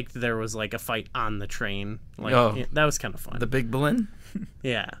also liked there was, like, a fight on the train. Like, that was kind of fun. The Big Balloon?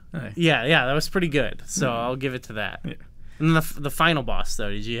 Yeah. Yeah, that was pretty good. So I'll give it to that. Yeah. And the final boss,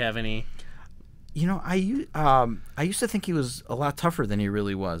 though, did you have any... You know, I used to think he was a lot tougher than he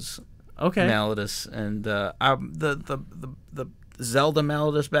really was. Okay. Malladus. And the Zelda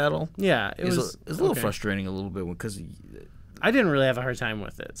Malladus battle. Yeah, it was a little frustrating a little bit because... I didn't really have a hard time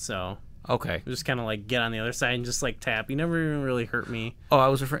with it, so... Okay. Just kind of like get on the other side and just like tap. You never even really hurt me. Oh, I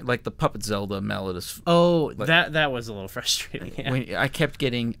was referring like the Puppet Zelda Malladus. Oh, like, that was a little frustrating. Yeah. When the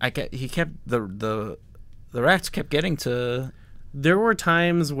rats kept getting to. There were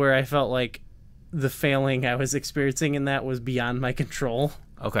times where I felt like the failing I was experiencing in that was beyond my control.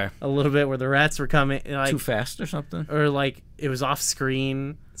 Okay. A little bit, where the rats were coming like, too fast or something, or like it was off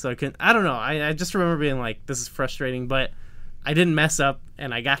screen, so I couldn't. I don't know. I just remember being like, this is frustrating, but I didn't mess up,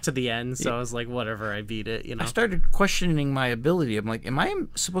 and I got to the end, so I was like, whatever, I beat it, you know? I started questioning my ability. I'm like, am I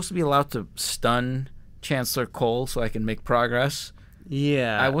supposed to be allowed to stun Chancellor Cole so I can make progress?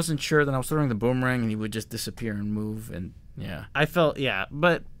 Yeah. I wasn't sure. Then I was throwing the boomerang, and he would just disappear and move, and yeah. I felt,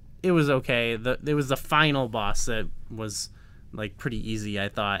 but it was okay. It was the final boss that was, like, pretty easy, I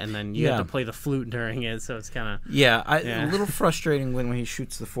thought, and then you had to play the flute during it, so it's kind of... Yeah, a little frustrating when he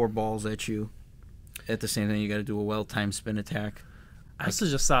shoots the 4 balls at you. At the same time, you got to do a well-timed spin attack. I also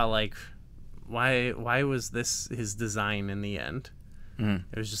just thought, like, why was this his design in the end?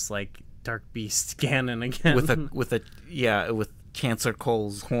 It was just like Dark Beast Ganon again with Chancellor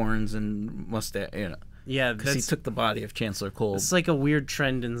Cole's horns and mustache. You know, yeah, because he took the body of Chancellor Cole. It's like a weird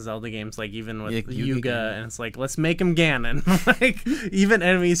trend in Zelda games, like even with Yuga, and it's like, let's make him Ganon. Like, even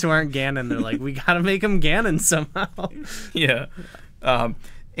enemies who aren't Ganon, they're like, we gotta make him Ganon somehow. Yeah.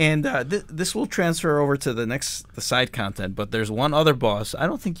 And this will transfer over to the side content, but there's one other boss. I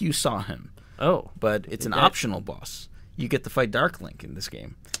don't think you saw him. Oh. But it's an optional boss. You get to fight Dark Link in this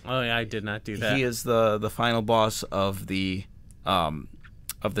game. Oh, yeah, I did not do that. He is the final boss of the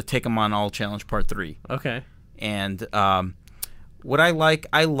Take 'Em On All Challenge Part 3. Okay. And what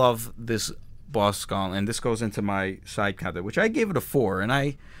I love this boss skull, and this goes into my side content, which I gave it a 4,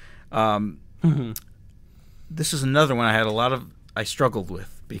 and this is another one I struggled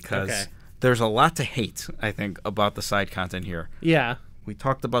with. Because there's a lot to hate, I think, about the side content here. Yeah. We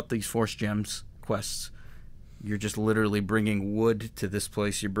talked about these Force Gems quests. You're just literally bringing wood to this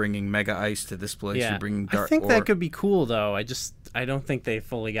place. You're bringing Mega Ice to this place. Yeah. You're bringing dark. I think that could be cool, though. I don't think they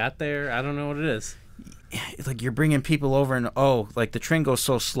fully got there. I don't know what it is. It's like you're bringing people over and, like the train goes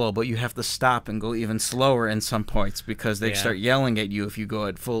so slow, but you have to stop and go even slower in some points because they start yelling at you if you go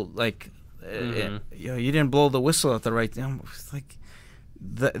at full, like, you didn't blow the whistle at the right time. Like...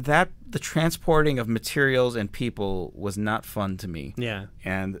 The transporting of materials and people was not fun to me. Yeah.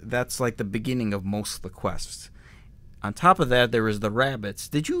 And that's like the beginning of most of the quests. On top of that, there was the rabbits.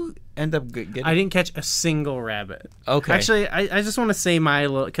 Did you end up getting? I didn't catch a single rabbit. Okay. Actually, I just want to say my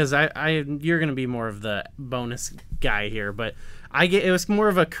little, because you're gonna be more of the bonus guy here, but it was more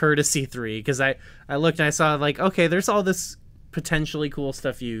of a courtesy 3 because I looked and I saw like, okay, there's all this potentially cool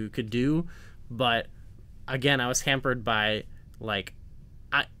stuff you could do, but again, I was hampered by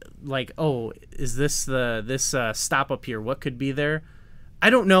oh, is this this stop up here? What could be there? I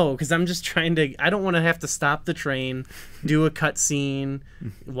don't know, because I'm just trying to... I don't want to have to stop the train, do a cutscene,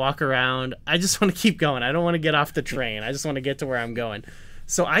 walk around. I just want to keep going. I don't want to get off the train. I just want to get to where I'm going.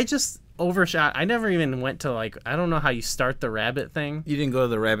 So I just overshot. I never even went to, I don't know how you start the rabbit thing. You didn't go to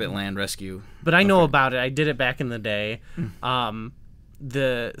the Rabbit Land Rescue. But I know about it. I did it back in the day.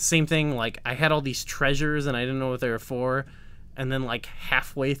 The same thing, I had all these treasures, and I didn't know what they were for. And then,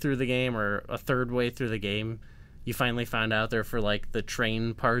 halfway through the game, or a third way through the game, you finally found out they're for the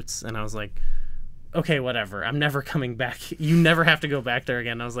train parts, and I was like, okay, whatever, I'm never coming back. You never have to go back there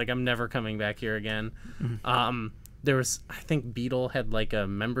again. I was like, I'm never coming back here again. There was, I think Beetle had a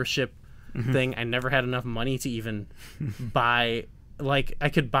membership thing. I never had enough money to even buy, I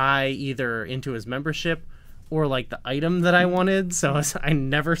could buy either into his membership or the item that I wanted, so I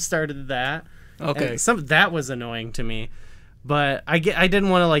never started that. Okay. And that was annoying to me, but I didn't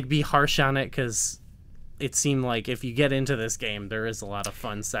want to be harsh on it, because it seemed like if you get into this game, there is a lot of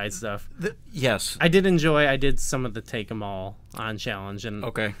fun side stuff. Yes. I did some of the take 'em all on challenge, and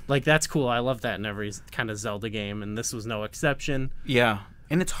okay, that's cool. I love that in every kind of Zelda game, and this was no exception. Yeah,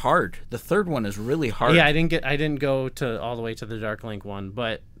 and it's hard. The third one is really hard. Yeah, I didn't go to all the way to the Dark Link one,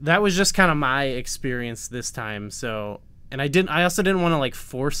 but that was just kind of my experience this time. So, and I also didn't want to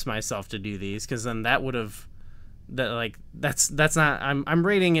force myself to do these, because then that would have... that's not... I'm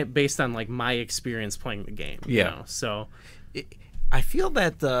rating it based on my experience playing the game. Yeah. You know? So I feel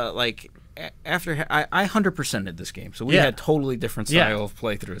that after I 100%ed this game, so we had totally different style of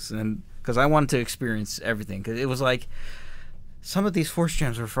playthroughs, and because I wanted to experience everything, because it was some of these force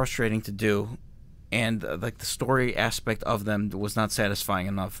gems were frustrating to do, and the story aspect of them was not satisfying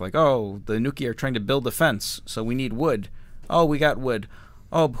enough. Oh, the Nuki are trying to build a fence, so we need wood. Oh, we got wood.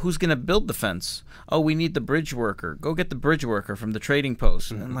 Oh, who's going to build the fence? Oh, we need the bridge worker. Go get the bridge worker from the trading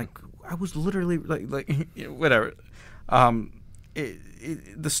post. And I was literally whatever.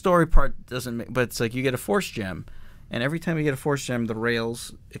 The story part doesn't make, but it's you get a force gem, and every time you get a force gem, the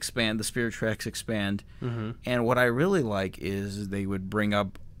rails expand, the spirit tracks expand. And what I really like is they would bring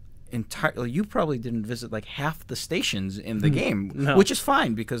up entirely... You probably didn't visit half the stations in the game, no. Which is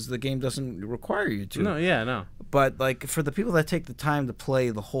fine, because the game doesn't require you to. No. But for the people that take the time to play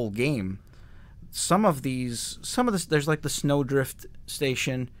the whole game, some of this, there's the Snowdrift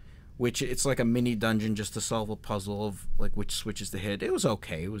station, which it's a mini dungeon just to solve a puzzle of which switches to hit. It was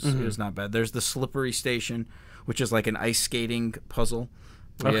okay. It was not bad. There's the Slippery station, which is an ice skating puzzle.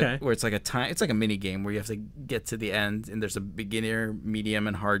 Where it's it's a mini game where you have to get to the end, and there's a beginner, medium,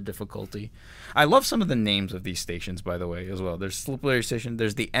 and hard difficulty. I love some of the names of these stations, by the way, as well. There's Slippery Station.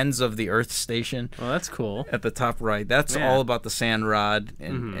 There's the Ends of the Earth station. Well, that's cool. At the top right. That's all about the sand rod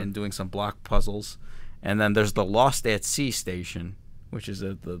and doing some block puzzles. And then there's the Lost at Sea station, which is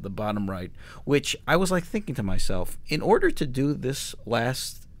at the bottom right, which I was thinking to myself, in order to do this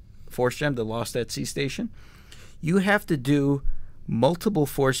last force gem, the Lost at Sea station, you have to do multiple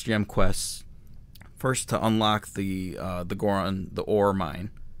force gem quests first to unlock the Goron, the ore mine.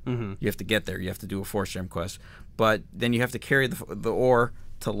 You have to get there. You have to do a force gem quest, but then you have to carry the ore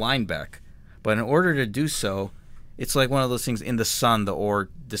to Linebeck. But in order to do so, it's one of those things. In the sun, the ore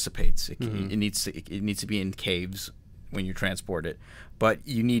dissipates. It needs to be in caves when you transport it. But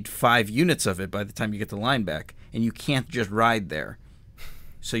you need 5 units of it by the time you get to Linebeck, and you can't just ride there.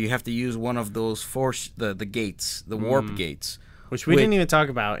 So you have to use one of those the gates, the warp gates. Which we didn't even talk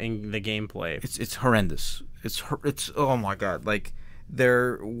about in the gameplay. It's horrendous. It's oh my god!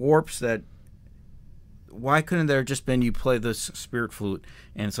 They're warps that... Why couldn't there just been you play this spirit flute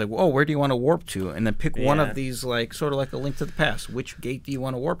and it's where do you want to warp to, and then pick one of these sort of a Link to the Past. Which gate do you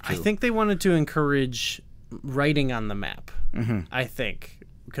want to warp to? I think they wanted to encourage writing on the map. I think,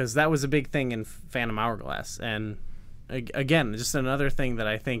 because that was a big thing in Phantom Hourglass, and again, just another thing that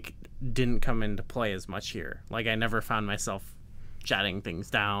I think didn't come into play as much here. I never found myself jotting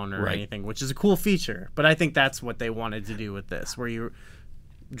things down or anything, which is a cool feature, but I think that's what they wanted to do with this, where you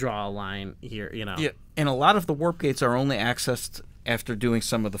draw a line here, Yeah, and a lot of the warp gates are only accessed after doing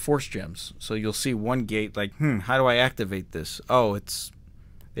some of the force gems. So you'll see one gate how do I activate this? Oh,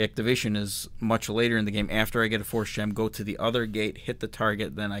 the activation is much later in the game. After I get a force gem, go to the other gate, hit the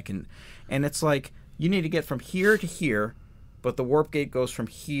target, then I can... And it's you need to get from here to here, but the warp gate goes from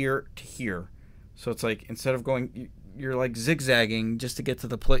here to here. So it's instead of going... you're like zigzagging just to get to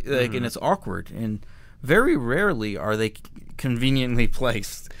the place, like, and it's awkward. And very rarely are they conveniently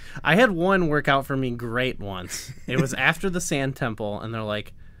placed. I had one work out for me great once. It was after the Sand Temple, and they're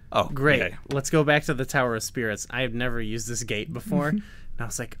like, "Oh, great, okay. Let's go back to the Tower of Spirits." I have never used this gate before, and I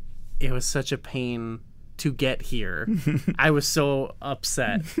was like, it was such a pain to get here. I was so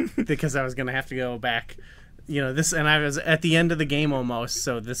upset because I was gonna have to go back. This, and I was at the end of the game almost.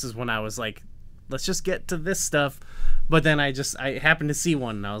 So this is when I was like, let's just get to this stuff. But then I happened to see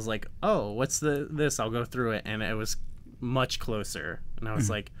one, and I was like, oh, what's this? I'll go through it, and it was much closer, and I was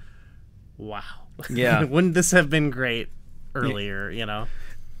like, wow, yeah. Wouldn't this have been great earlier?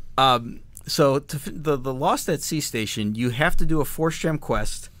 So the Lost at Sea station, you have to do a Force Gem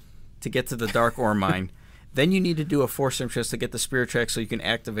quest to get to the Dark Ore Mine. Then you need to do a Force Gem quest to get the Spirit Track so you can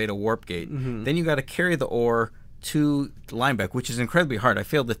activate a Warp Gate. Then you got to carry the ore to Limebeck, which is incredibly hard. I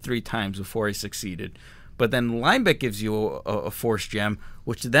failed it 3 times before I succeeded. But then Limebeck gives you a Force Gem,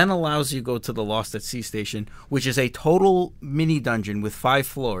 which then allows you to go to the Lost at Sea station, which is a total mini dungeon with 5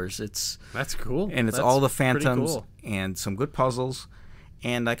 floors. That's cool. And it's That's all the phantoms cool. and some good puzzles.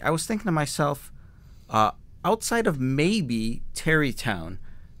 And like I was thinking to myself, outside of maybe Terrytown,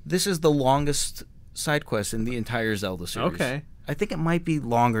 this is the longest side quest in the entire Zelda series. Okay. I think it might be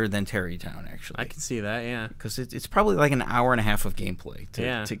longer than Terrytown, actually. I can see that, yeah. Because it's probably like an hour and a half of gameplay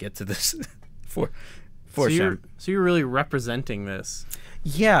to get to this. So you're really representing this.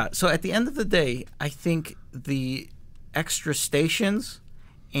 Yeah. So at the end of the day, I think the extra stations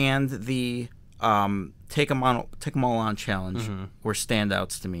and the take them all on challenge were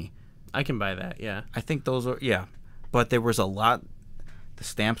standouts to me. I can buy that. Yeah. I think those are but there was a lot. The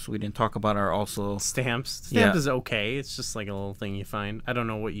stamps we didn't talk about are also stamps. Stamp is okay. It's just like a little thing you find. I don't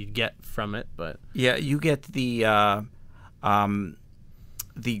know what you get from it, but you get the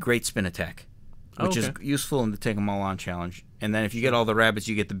Great Spin Attack, which is useful in the Take 'em All On challenge. And then if you get all the rabbits,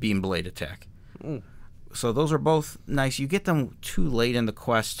 you get the Beam Blade Attack. Ooh. So those are both nice. You get them too late in the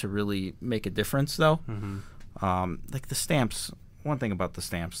quest to really make a difference, though. Like the stamps. One thing about the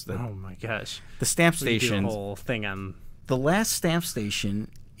stamps. Oh my gosh. The stamp stations. The whole thing on. The last stamp station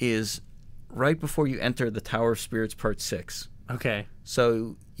is right before you enter the Tower of Spirits Part 6. Okay.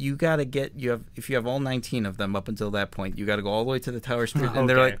 So you got to if you have all 19 of them up until that point, you got to go all the way to the Tower of Spirits. And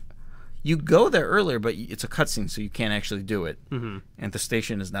they're like, you go there earlier, but it's a cutscene, so you can't actually do it. And the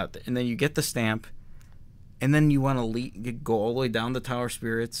station is not there. And then you get the stamp, and then you want to go all the way down the Tower of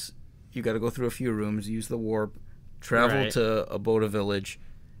Spirits. You got to go through a few rooms, use the warp, travel to Aboda Village,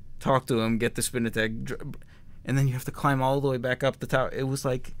 talk to him, get the spin attack, and then you have to climb all the way back up the tower. It was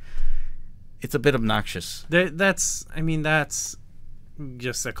like, it's a bit obnoxious. That's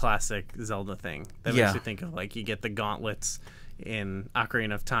just a classic Zelda thing. That makes you think of, like, you get the gauntlets in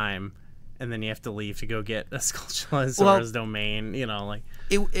Ocarina of Time, and then you have to leave to go get a Skulltula in Zora's Domain. Like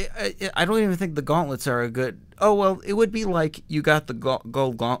I don't even think the gauntlets are a good. Oh well, it would be like you got the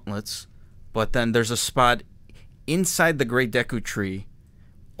gold gauntlets, but then there's a spot inside the Great Deku Tree,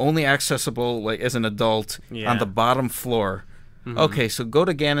 only accessible like as an adult on the bottom floor. Okay, so go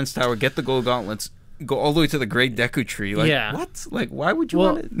to Ganon's Tower, get the gold gauntlets, go all the way to the Great Deku Tree. Like, what? Like, why would you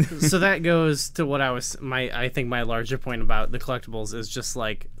want it? So that goes to what I think my larger point about the collectibles is just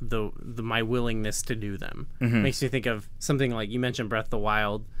like my willingness to do them. Makes me think of something like you mentioned Breath of the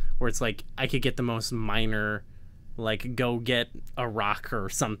Wild, where it's like I could get the most minor, like go get a rock or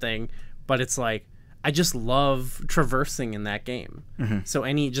something, but it's like I just love traversing in that game. So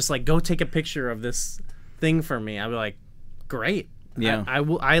just like go take a picture of this thing for me, I'd be like, great. Yeah,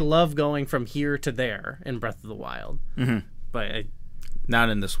 I love going from here to there in Breath of the Wild, but not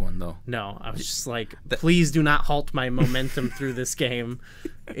in this one though. No, I was just like, please do not halt my momentum through this game.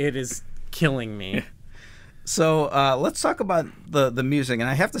 It is killing me. So let's talk about the music, and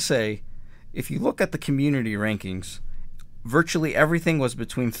I have to say, if you look at the community rankings, virtually everything was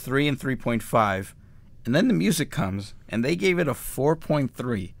between 3 and 3.5, and then the music comes, and they gave it a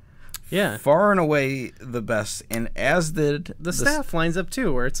 4.3. Yeah. Far and away the best, and as did the staff lines up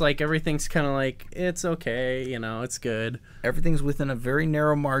too, where it's like everything's kind of like, it's okay, it's good. Everything's within a very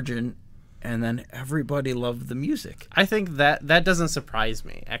narrow margin, and then everybody loved the music. I think that doesn't surprise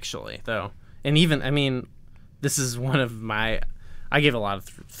me, actually, though. And even, I mean, this is one of my... I gave a lot of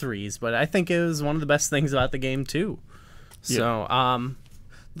threes, but I think it was one of the best things about the game, too. So,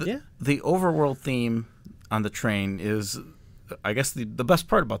 The overworld theme on the train is... I guess the best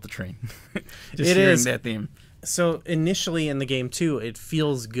part about the train. Just hearing that theme. So initially in the game too, it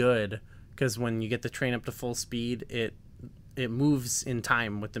feels good because when you get the train up to full speed, it moves in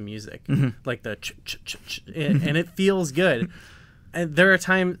time with the music, like the and it feels good. And there are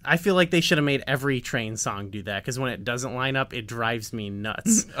times I feel like they should have made every train song do that, because when it doesn't line up, it drives me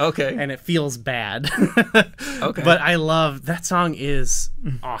nuts. Okay. And it feels bad. Okay. But I love that song. Is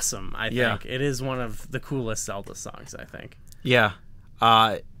awesome. I Yeah. think it is one of the coolest Zelda songs, I think. Yeah.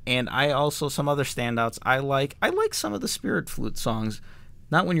 And I also, some other standouts, I like some of the Spirit Flute songs,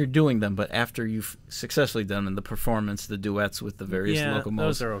 not when you're doing them, but after you've successfully done them, in the performance, the duets with the various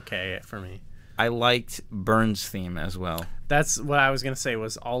locomotives. Those are okay for me. I liked Burns' theme as well. That's what I was going to say,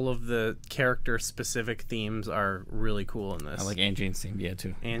 was all of the character-specific themes are really cool in this. I like Angene's theme,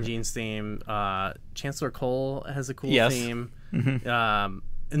 too. Angene's theme. Chancellor Cole has a cool theme. Mm-hmm.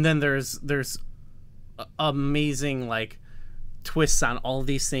 And then there's amazing, like, twists on all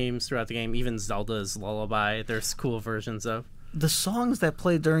these themes throughout the game. Even Zelda's Lullaby, there's cool versions of. The songs that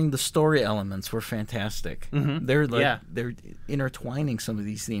play during the story elements were fantastic. Mm-hmm. They're intertwining some of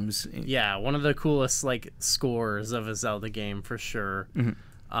these themes. Yeah, one of the coolest like scores of a Zelda game for sure.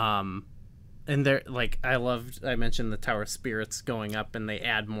 Mm-hmm. And they're like, I mentioned the Tower of Spirits going up, and they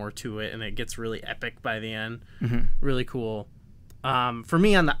add more to it, and it gets really epic by the end. Mm-hmm. Really cool. For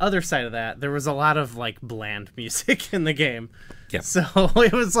me, on the other side of that, there was a lot of like bland music in the game. Yeah. So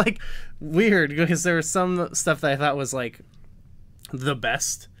it was like weird, because there was some stuff that I thought was like the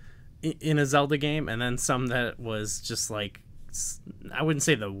best in a Zelda game, and then some that was just like, I wouldn't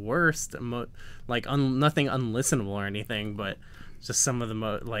say the worst, like nothing unlistenable or anything, but just some of the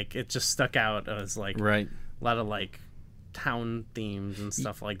like it just stuck out as like right. A lot of like town themes and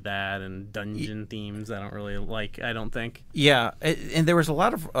stuff like that, and dungeon themes I don't really like, I don't think. Yeah, and there was a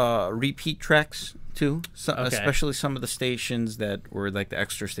lot of repeat tracks too, Okay. especially some of the stations that were like the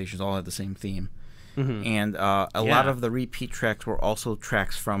extra stations all had the same theme. Mm-hmm. And a lot of the repeat tracks were also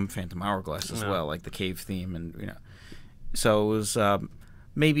tracks from Phantom Hourglass as well, like the cave theme, and so it was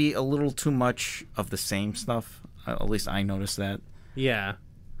maybe a little too much of the same stuff. At least I noticed that. Yeah.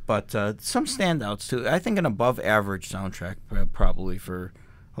 But some standouts too. I think an above average soundtrack probably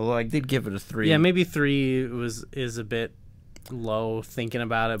although I did give it a 3. Yeah, maybe 3 is a bit low thinking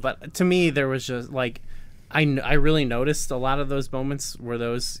about it, but to me there was just like I really noticed a lot of those moments where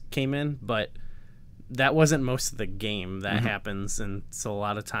those came in, but that wasn't most of the game that happens, and so a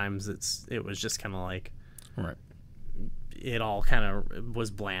lot of times it was just kind of like, right. It all kind of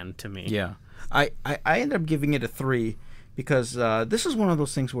was bland to me. Yeah, I ended up giving it a 3 because this is one of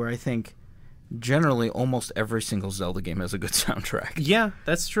those things where I think generally almost every single Zelda game has a good soundtrack. Yeah,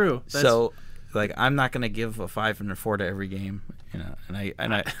 that's true. So like I'm not gonna give a 5 and a 4 to every game, and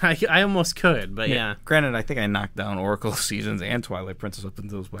I almost could, but yeah. Granted, I think I knocked down Oracle Seasons and Twilight Princess up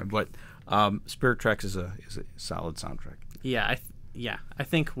into those ones, but Spirit Tracks is a solid soundtrack. Yeah, I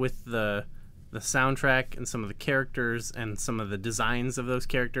think with the soundtrack and some of the characters and some of the designs of those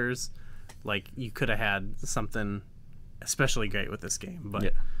characters, like you could have had something especially great with this game,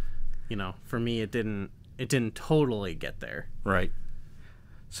 but for me it didn't totally get there. Right.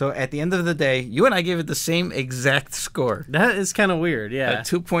 So at the end of the day, you and I gave it the same exact score. That is kind of weird, yeah. At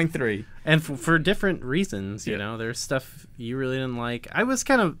 2.3. And for different reasons, there's stuff you really didn't like. I was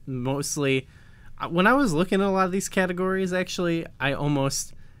kind of mostly, when I was looking at a lot of these categories, actually, I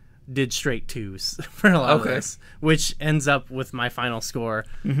almost did straight 2s for a lot of this, which ends up with my final score,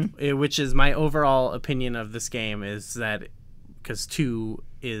 which is my overall opinion of this game is that, because 2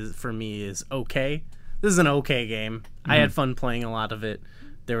 for me is okay. This is an okay game. I had fun playing a lot of it.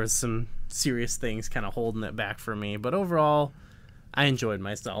 There was some serious things kind of holding it back for me, but overall, I enjoyed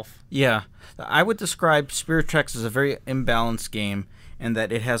myself. Yeah, I would describe Spirit Tracks as a very imbalanced game, and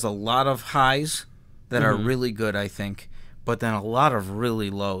that it has a lot of highs that are really good, I think, but then a lot of really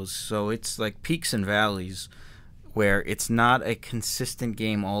lows. So it's like peaks and valleys, where it's not a consistent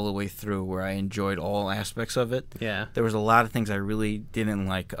game all the way through, where I enjoyed all aspects of it. Yeah. There was a lot of things I really didn't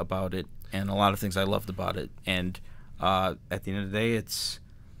like about it, and a lot of things I loved about it. And at the end of the day, it's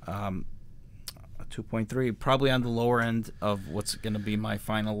a 2.3, probably on the lower end of what's going to be my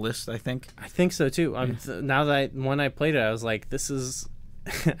final list, I think. I think so too. Now that when I played it, I was like, this is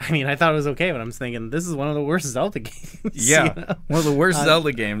I mean, I thought it was okay, but I'm thinking this is one of the worst Zelda games. Yeah, one of the worst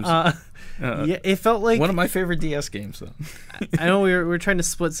Zelda games. Yeah, it felt like one of my favorite DS games, though. I know we were trying to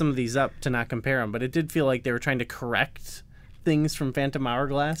split some of these up to not compare them, but it did feel like they were trying to correct things from Phantom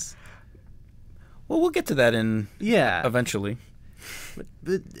Hourglass. Well, we'll get to that eventually.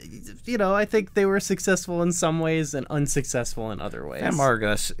 But, I think they were successful in some ways and unsuccessful in other ways. Phantom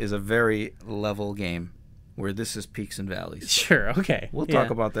Hourglass is a very level game, where this is peaks and valleys. Sure, okay. We'll talk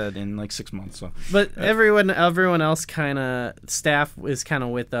about that in like 6 months. So, but everyone else kind of, staff is kind of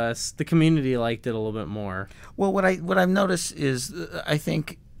with us. The community liked it a little bit more. Well, what I've noticed is I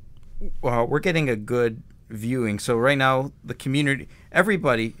think we're getting a good viewing. So right now, the community,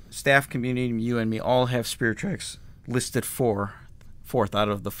 everybody, staff, community, you and me, all have Spirit Tracks listed fourth out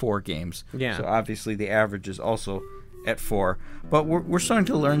of the 4 games. Yeah. So obviously the average is also at 4. But we're starting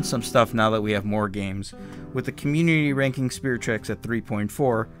to learn some stuff now that we have more games. With the community ranking Spirit Tracks at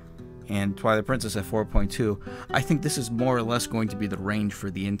 3.4 and Twilight Princess at 4.2, I think this is more or less going to be the range for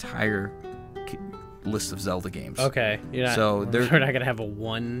the entire list of Zelda games. Okay. We're not going to have a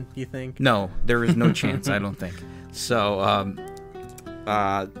 1, you think? No, there is no chance, I don't think. So,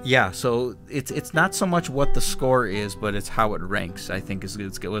 so it's not so much what the score is, but it's how it ranks, I think, is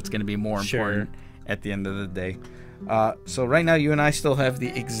what's going to be more important at the end of the day. So right now, you and I still have the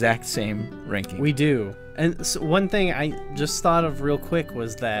exact same ranking. We do. And so one thing I just thought of real quick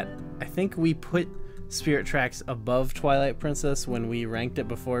was that I think we put Spirit Tracks above Twilight Princess when we ranked it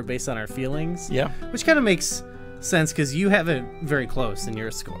before based on our feelings. Yeah. Which kind of makes sense because you have it very close in your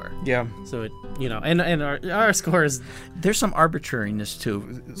score. Yeah. So it, and our score is... There's some arbitrariness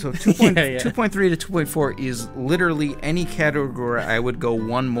too. So 2.3 to 2.4 is literally any category I would go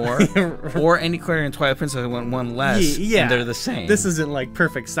 1 more, or any category in Twilight Princess I went 1 less. Yeah. And they're the same. This isn't like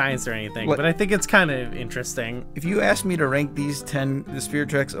perfect science or anything, but I think it's kind of interesting. If you asked me to rank the Spirit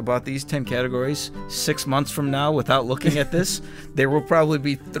Tracks about these 10 categories 6 months from now without looking at this, there will probably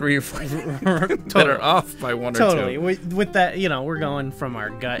be 3 or 4 that are off by 1 or 2. Totally. With that, we're going from our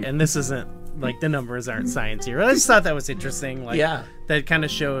gut, and this isn't like the numbers aren't science here. I just thought that was interesting. Like, that kind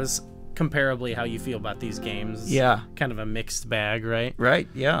of shows comparably how you feel about these games. Yeah. Kind of a mixed bag, right? Right,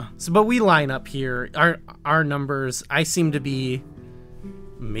 yeah. So, but we line up here. Our numbers, I seem to be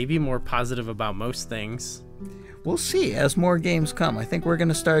maybe more positive about most things. We'll see as more games come. I think we're going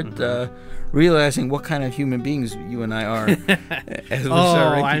to start realizing what kind of human beings you and I are. As we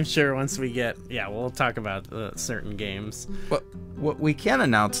start ranking. I'm sure once we get... Yeah, we'll talk about certain games. But what we can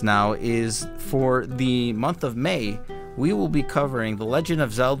announce now is for the month of May, we will be covering The Legend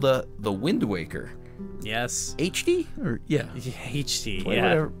of Zelda The Wind Waker. Yes. HD? HD,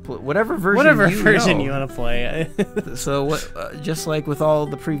 Whatever version you want to play. So just like with all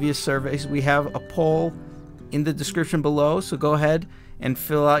the previous surveys, we have a poll in the description below, so go ahead and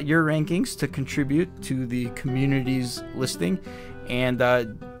fill out your rankings to contribute to the community's listing. And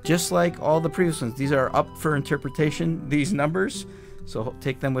just like all the previous ones, these are up for interpretation, these numbers, so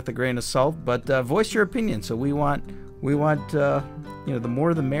take them with a grain of salt, but voice your opinion. So we want the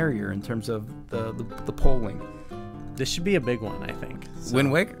more the merrier in terms of the polling. This should be a big one, I think. So.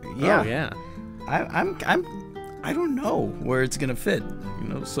 Wind Waker? Yeah. Oh, yeah. I don't know where it's gonna fit,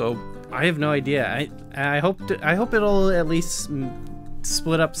 so I have no idea. I hope it'll at least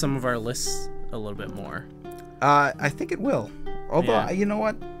split up some of our lists a little bit more. I think it will. Although, you know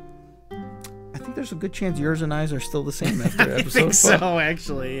what? I think there's a good chance yours and I's are still the same after episode 4. I think so,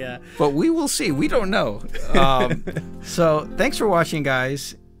 actually, yeah. But we will see. We don't know. So thanks for watching,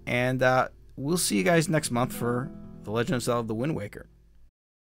 guys, and we'll see you guys next month for The Legend of Zelda: The Wind Waker.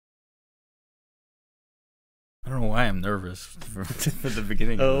 I don't know why I'm nervous for the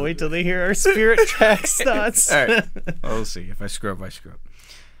beginning. Oh, wait till they hear our Spirit Tracks thoughts. All right. We'll see. If I screw up, I screw up.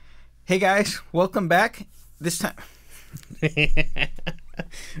 Hey, guys. Welcome back. This time.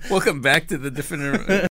 Welcome back to the Definitive...